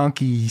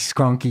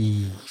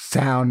 skrunky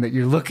sound that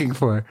you're looking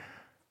for?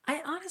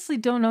 I honestly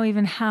don't know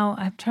even how.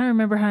 I'm trying to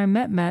remember how I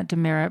met Matt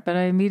Demerit, but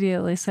I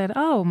immediately said,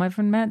 "Oh, my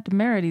friend Matt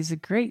Demerit, he's a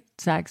great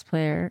sax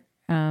player."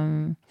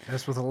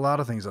 That's with a lot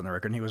of things on the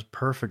record, and he was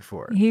perfect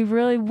for it. He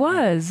really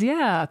was.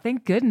 Yeah.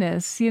 Thank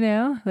goodness,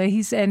 Like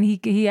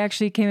he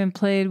actually came and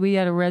played. We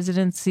had a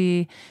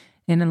residency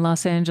in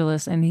Los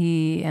Angeles, and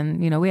we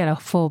had a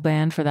full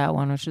band for that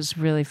one, which was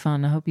really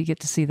fun. I hope you get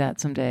to see that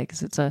someday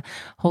because it's a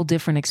whole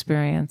different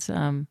experience.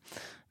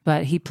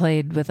 But he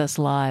played with us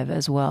live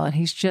as well, and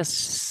he's just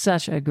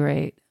such a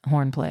great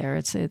horn player.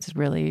 It's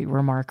really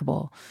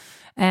remarkable.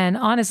 And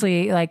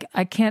honestly, like,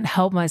 I can't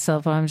help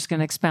myself. I'm just going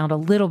to expound a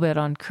little bit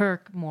on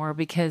Kirk more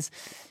because,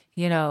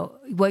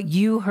 what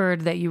you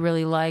heard that you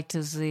really liked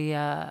is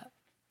the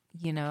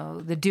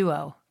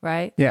duo,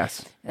 right?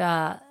 Yes.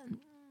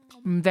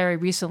 Very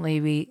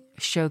recently, we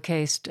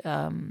showcased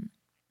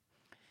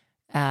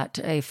at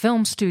a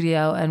film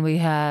studio, and we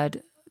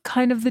had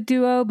kind of the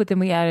duo, but then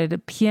we added a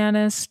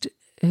pianist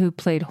who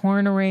played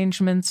horn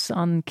arrangements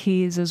on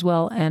keys as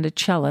well, and a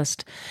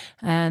cellist.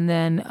 And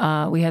then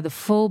we had the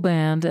full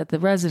band at the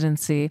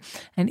residency.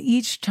 And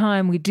each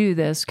time we do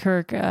this,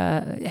 Kirk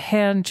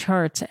hand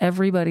charts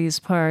everybody's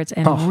parts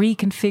and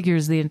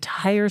reconfigures the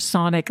entire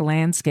sonic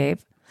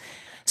landscape.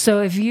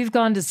 So if you've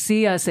gone to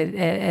see us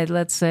at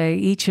let's say,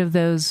 each of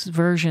those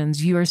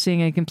versions, you are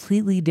seeing a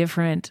completely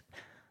different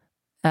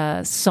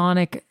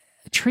sonic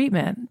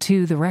treatment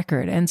to the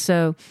record. And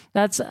so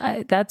that's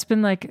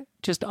been like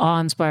just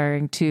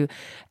awe-inspiring to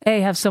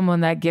have someone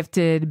that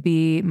gifted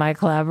be my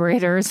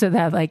collaborator, so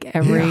that like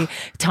every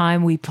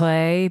time we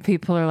play,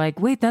 people are like,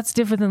 wait, that's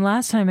different than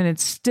last time, and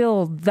it's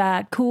still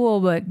that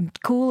cool, but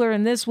cooler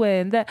in this way.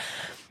 And that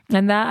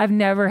I've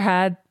never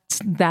had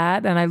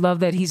that, and I love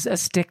that he's a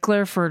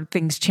stickler for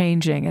things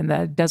changing and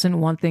that doesn't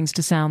want things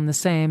to sound the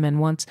same and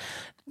wants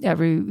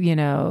every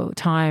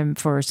time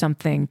for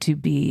something to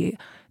be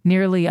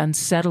nearly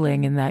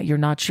unsettling in that you're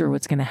not sure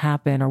what's going to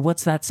happen or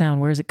what's that sound,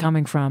 where's it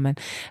coming from.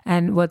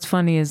 And what's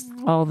funny is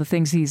all the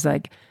things he's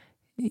like,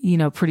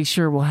 pretty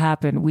sure will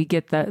happen. We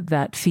get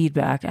that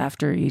feedback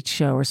after each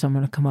show, or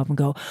someone will come up and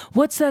go,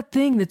 what's that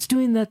thing that's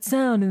doing that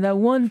sound in that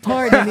one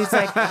part? And he's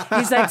like,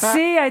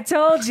 see, I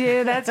told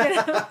you that's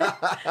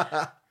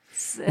gonna.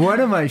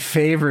 One of my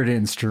favorite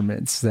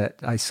instruments that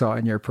I saw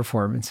in your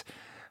performance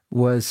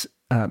was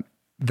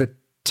the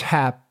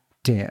tap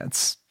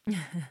dance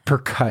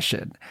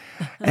percussion.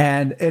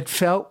 And it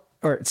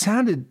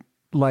sounded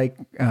like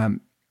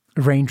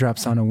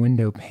raindrops on a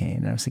window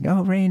pane. I was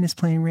thinking, Rain is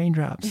playing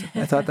raindrops.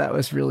 I thought that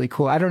was really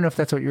cool. I don't know if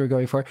that's what you were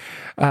going for.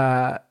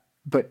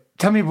 But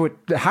tell me,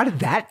 how did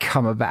that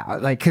come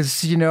about? Like,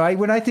 because,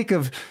 when I think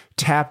of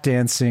tap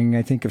dancing,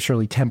 I think of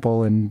Shirley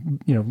Temple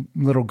and,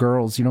 little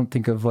girls. You don't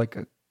think of like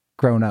a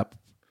grown up.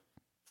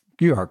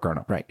 You are grown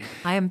up, right?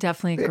 I am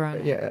definitely grown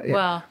up. Yeah.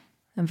 Well,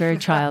 I'm very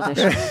childish.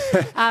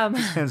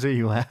 Depends who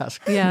you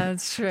ask. Yeah,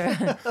 that's true.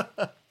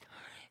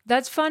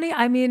 That's funny.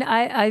 I mean,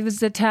 I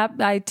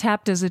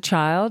tapped as a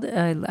child.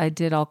 I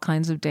did all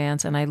kinds of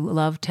dance, and I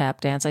love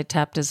tap dance. I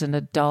tapped as an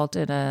adult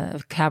in a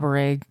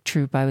cabaret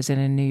troupe I was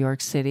in New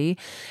York City.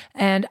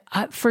 And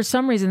for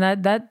some reason,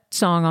 that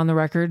song on the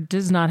record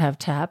does not have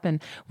tap.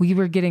 And we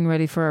were getting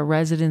ready for our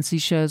residency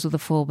shows with a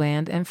full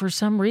band. And for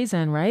some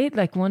reason, right?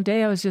 Like one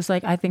day I was just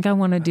like, I think I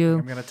want to do...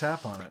 I'm going to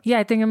tap on it. Yeah,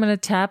 I think I'm going to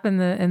tap in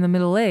the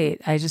middle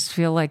eight. I just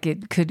feel like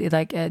it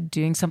could,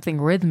 doing something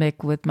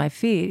rhythmic with my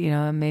feet,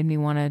 it made me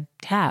want to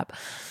tap.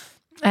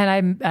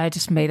 And I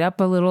just made up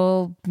a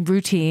little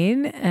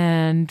routine,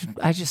 and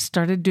I just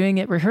started doing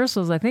it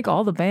rehearsals. I think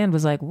all the band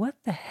was like, what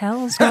the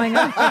hell is going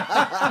on?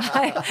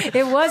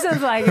 It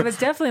was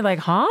definitely like,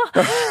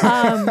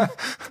 huh?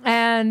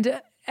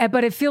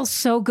 But it feels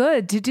so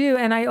good to do.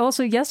 And I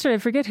also, yesterday, I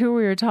forget who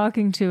we were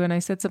talking to, and I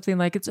said something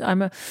like, it's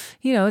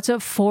a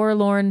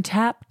forlorn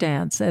tap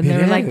dance. And they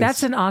were like,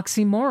 that's an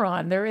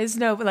oxymoron. There is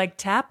no,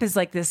 tap is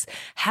like this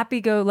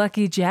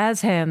happy-go-lucky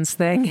jazz hands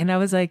thing. And I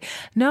was like,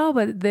 no,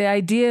 but the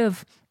idea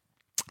of,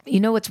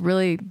 what's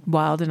really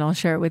wild, and I'll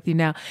share it with you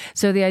now.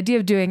 So the idea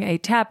of doing a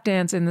tap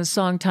dance in the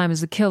song Time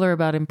is the Killer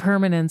about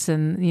impermanence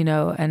and,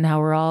 and how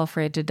we're all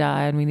afraid to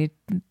die. And we need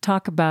to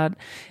talk about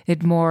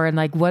it more and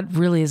like what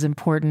really is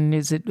important.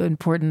 Is it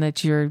important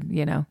that you're,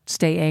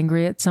 stay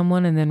angry at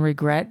someone and then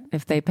regret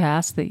if they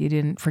pass that you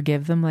didn't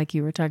forgive them like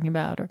you were talking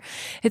about? Or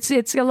it's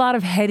a lot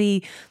of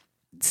heady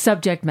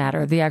subject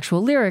matter, the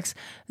actual lyrics.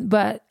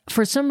 But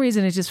for some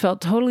reason, it just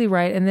felt totally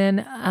right. And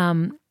then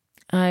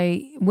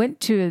I went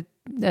to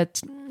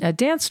a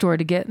dance store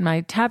to get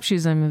my tap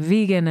shoes. I'm a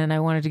vegan and I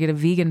wanted to get a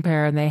vegan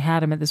pair, and they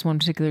had them at this one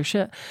particular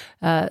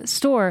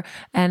store.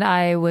 And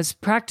I was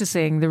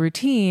practicing the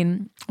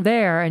routine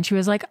there, and she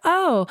was like,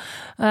 "Oh,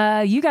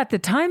 you got the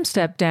time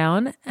step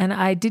down." And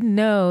I didn't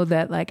know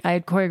that like I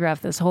had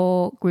choreographed this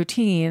whole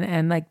routine,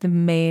 and like the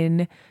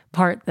main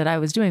part that I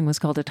was doing was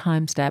called a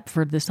time step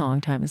for the song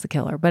Time is the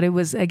Killer. But it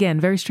was, again,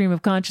 very stream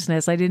of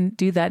consciousness. I didn't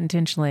do that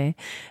intentionally.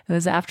 It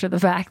was after the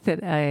fact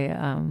that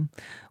I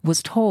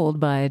was told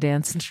by a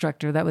dance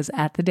instructor that was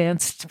at the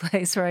dance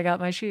place where I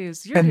got my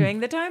shoes, "You're doing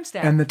the time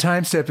step." And the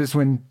time step is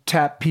when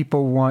tap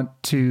people want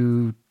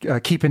to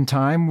keep in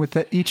time with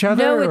each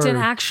other? No, it's or? an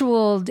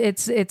actual,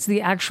 it's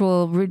the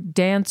actual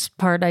dance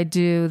part. I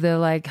do the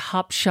like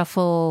hop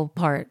shuffle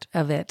part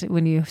of it.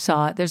 When you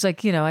saw it, there's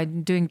like,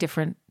 I'm doing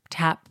different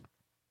tap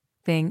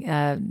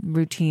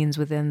routines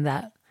within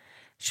that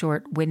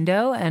short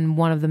window, and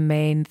one of the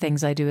main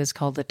things I do is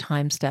called the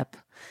time step.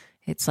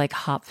 It's like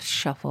hop,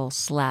 shuffle,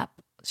 slap,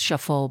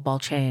 shuffle, ball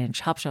change,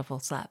 hop, shuffle,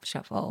 slap,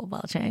 shuffle,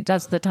 ball change.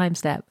 That's the time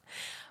step.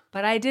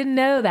 But I didn't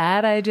know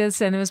that.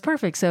 And it was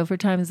perfect. So for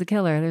Time is the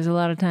Killer, there's a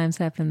lot of time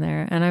step in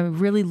there, and I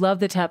really love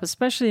the tap,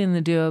 especially in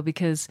the duo,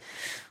 because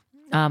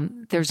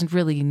there's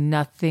really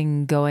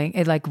nothing going.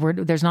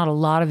 There's not a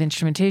lot of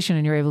instrumentation,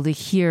 and you're able to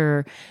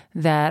hear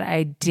that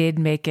I did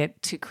make it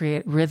to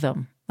create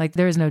rhythm. Like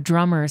there is no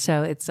drummer,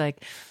 so it's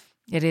like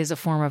it is a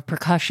form of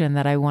percussion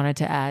that I wanted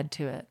to add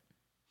to it.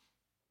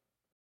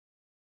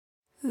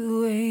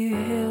 The way you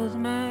held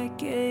my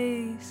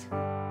gaze,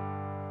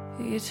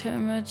 you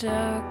turned my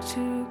dark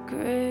to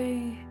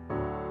gray.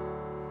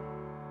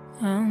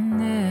 I'll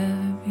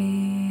never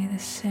be the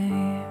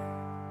same.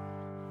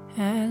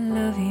 I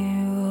love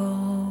you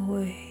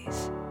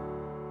always.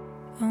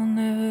 I'll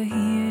never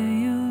hear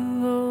your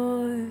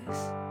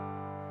voice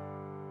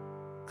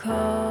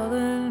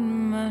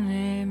calling my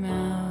name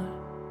out.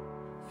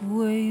 The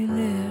way you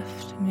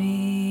lift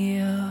me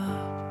up.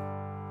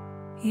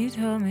 You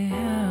taught me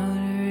how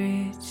to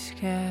reach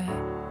sky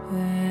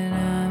when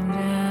I'm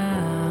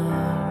down.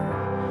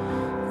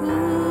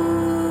 Ooh.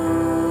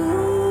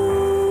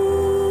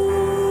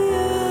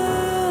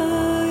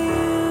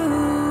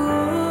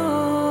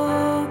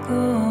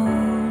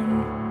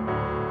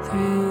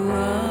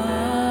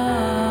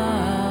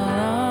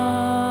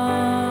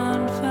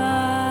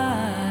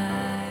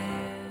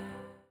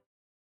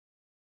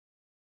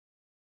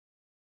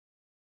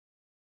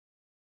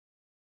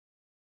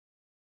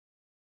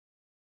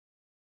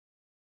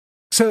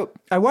 So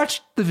I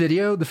watched the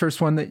video, the first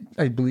one that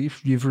I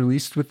believe you've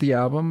released with the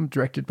album,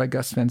 directed by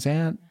Gus Van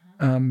Sant.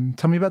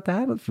 Tell me about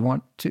that, if you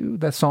want to.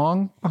 That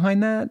song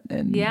behind that.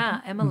 And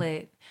Yeah,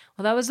 Emulate.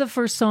 Well, that was the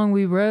first song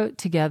we wrote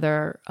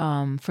together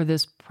for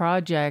this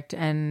project,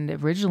 and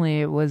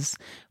originally it was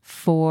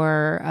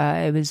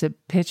a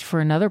pitch for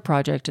another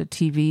project, a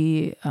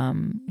TV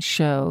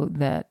show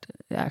that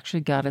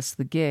actually got us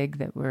the gig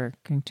that we're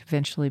going to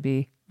eventually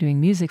be doing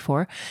music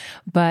for.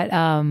 But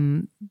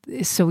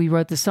so we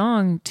wrote the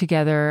song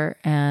together,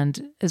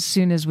 and as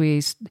soon as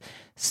we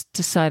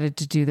decided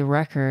to do the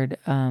record,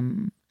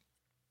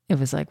 it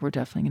was like, we're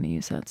definitely going to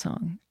use that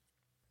song.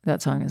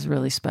 That song is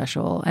really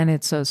special, and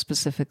it's so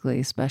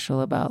specifically special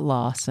about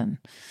loss, and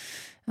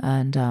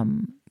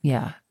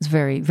yeah, it's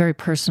very, very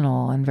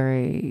personal and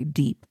very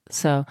deep.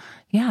 So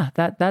yeah,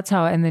 that's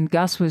how. And then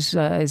Gus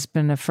has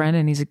been a friend,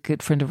 and he's a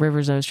good friend of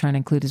Rivers. I was trying to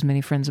include as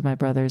many friends of my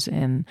brother's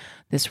in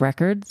this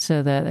record,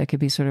 so that it could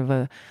be sort of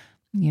a,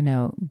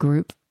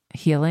 group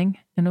healing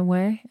in a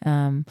way.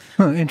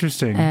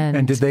 Interesting.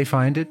 And did they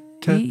find it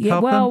to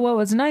help them? What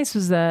was nice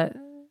was that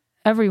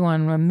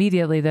everyone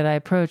immediately that I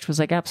approached was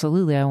like,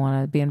 absolutely, I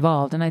want to be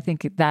involved. And I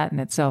think that in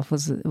itself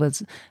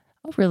was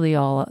really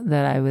all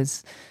that I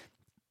was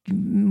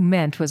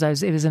meant.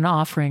 It was an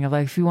offering of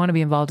like, if you want to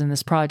be involved in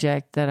this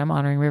project that I'm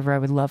honoring River, I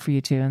would love for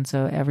you to. And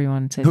so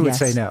everyone said Who yes.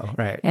 would say no,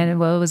 right? And it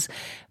was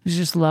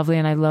just lovely,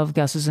 and I love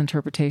Gus's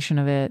interpretation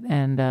of it.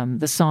 And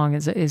the song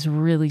is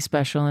really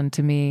special, and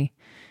to me,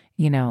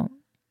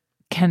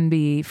 can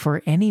be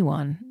for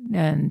anyone.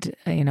 And,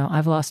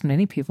 I've lost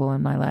many people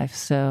in my life.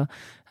 So,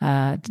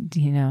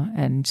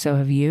 and so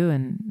have you,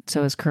 and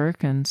so has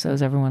Kirk, and so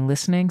is everyone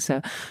listening.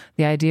 So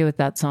the idea with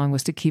that song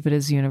was to keep it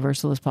as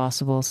universal as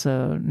possible.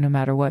 So no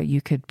matter what,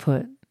 you could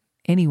put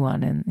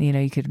anyone, and,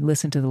 you could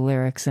listen to the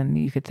lyrics, and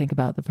you could think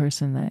about the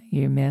person that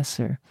you miss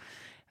or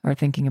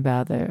thinking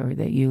about or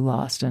that you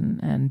lost,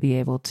 and be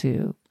able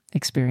to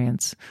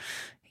experience,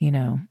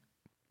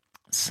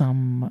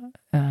 some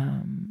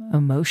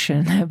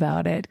emotion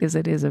about it, because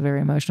it is a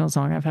very emotional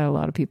song. I've had a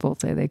lot of people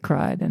say they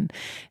cried, and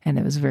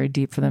it was very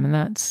deep for them, and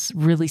that's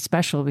really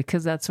special,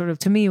 because that's sort of,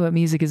 to me, what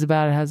music is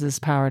about. It has this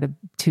power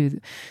to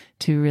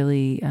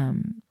really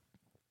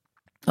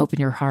open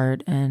your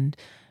heart, and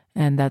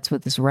that's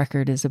what this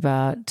record is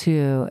about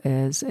too.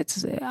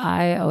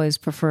 I always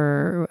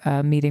prefer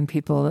meeting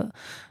people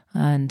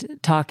and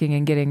talking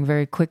and getting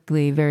very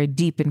quickly very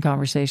deep in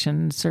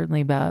conversation,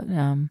 certainly about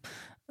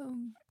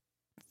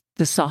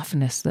the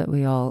softness that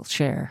we all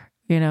share,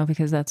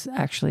 because that's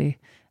actually,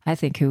 I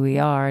think, who we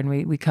are. And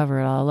we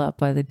cover it all up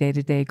by the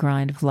day-to-day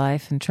grind of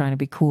life and trying to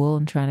be cool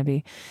and trying to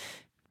be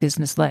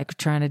business-like,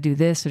 trying to do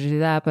this or do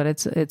that. But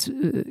it's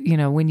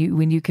when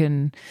you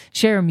can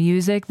share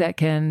music that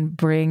can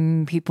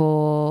bring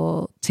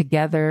people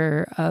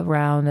together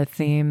around a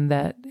theme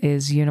that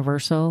is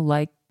universal,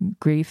 like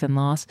grief and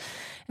loss,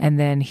 and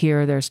then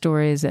hear their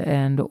stories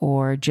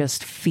or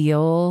just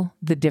feel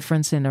the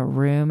difference in a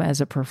room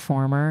as a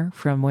performer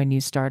from when you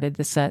started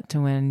the set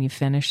to when you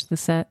finished the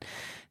set.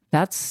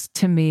 That's,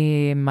 to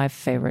me, my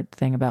favorite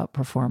thing about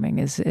performing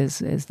is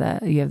that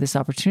you have this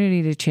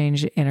opportunity to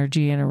change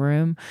energy in a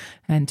room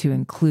and to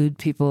include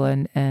people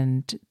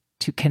and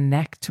to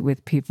connect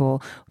with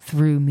people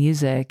through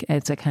music.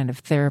 It's a kind of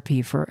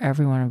therapy for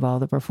everyone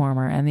involved, the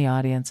performer and the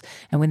audience.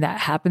 And when that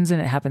happens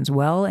and it happens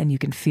well and you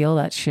can feel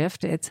that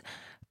shift, it's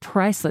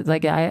priceless.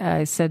 Like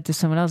I said to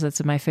someone else,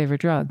 it's my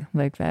favorite drug.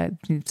 Like that,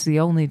 it's the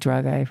only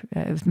drug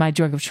my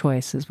drug of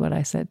choice is what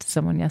I said to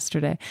someone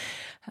yesterday.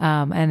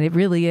 And it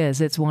really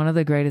is. It's one of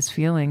the greatest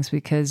feelings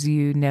because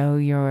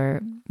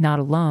you're not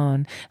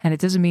alone. And it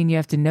doesn't mean you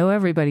have to know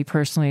everybody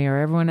personally or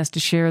everyone has to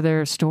share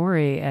their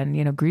story.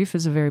 And, grief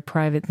is a very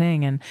private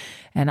thing.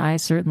 And I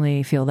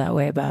certainly feel that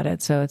way about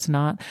it. So it's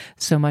not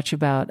so much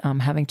about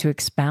having to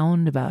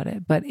expound about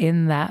it. But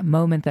in that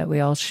moment that we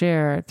all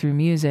share through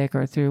music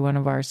or through one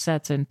of our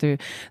sets and through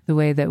the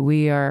way that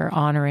we are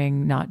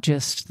honoring not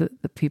just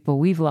the people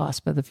we've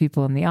lost, but the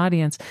people in the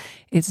audience,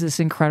 it's this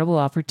incredible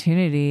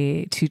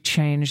opportunity to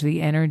change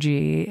the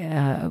energy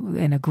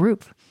in a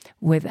group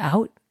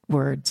without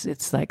words.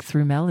 It's like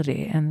through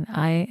melody. And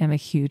I am a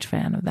huge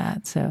fan of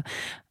that. So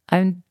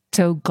I'm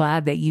so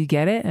glad that you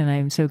get it. And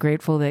I'm so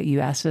grateful that you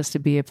asked us to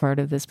be a part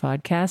of this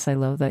podcast. I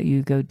love that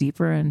you go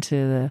deeper into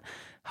the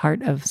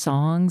heart of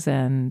songs,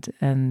 and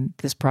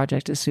this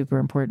project is super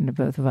important to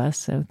both of us.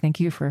 So thank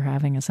you for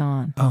having us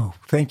on. Oh,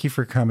 thank you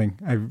for coming.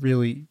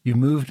 You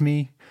moved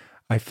me.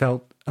 I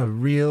felt a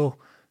real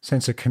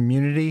sense of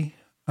community,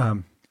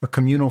 a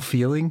communal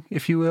feeling,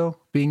 if you will,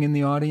 being in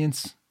the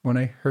audience when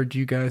I heard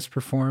you guys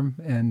perform.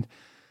 And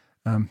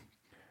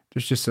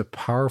there's just a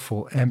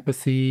powerful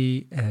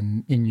empathy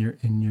and in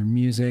your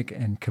music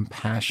and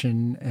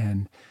compassion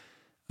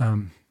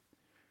and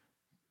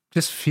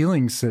just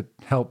feelings that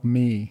help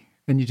me.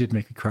 And you did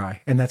make me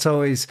cry. And that's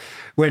always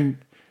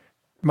when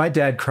my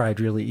dad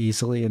cried really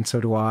easily, and so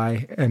do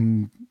I.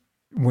 And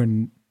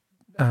when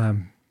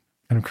and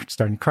I'm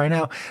starting to cry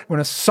now.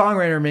 When a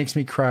songwriter makes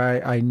me cry,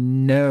 I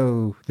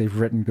know they've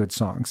written good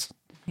songs.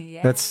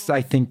 Yeah.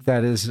 I think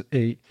that is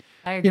I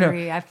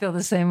agree. I feel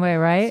the same way,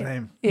 right?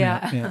 Same.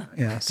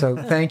 Yeah. So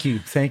thank you,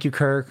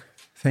 Kirk.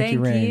 Thank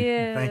you,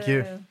 Rain. Thank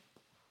you.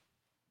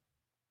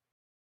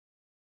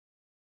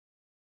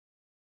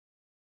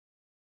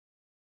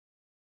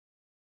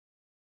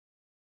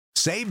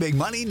 Save big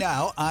money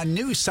now on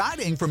new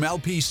siding from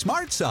LP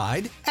Smart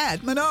Side at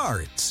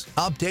Menards.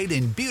 Update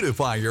and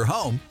beautify your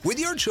home with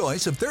your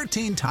choice of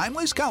 13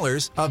 timeless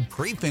colors of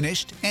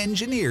pre-finished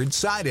engineered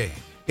siding.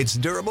 It's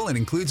durable and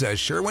includes a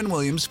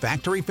Sherwin-Williams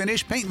factory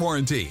finish paint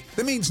warranty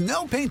that means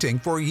no painting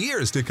for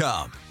years to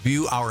come.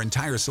 View our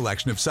entire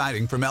selection of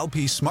siding from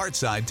LP Smart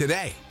Side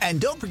today.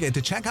 And don't forget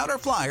to check out our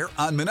flyer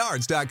on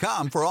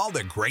Menards.com for all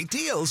the great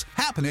deals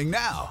happening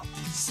now.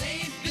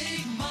 Save big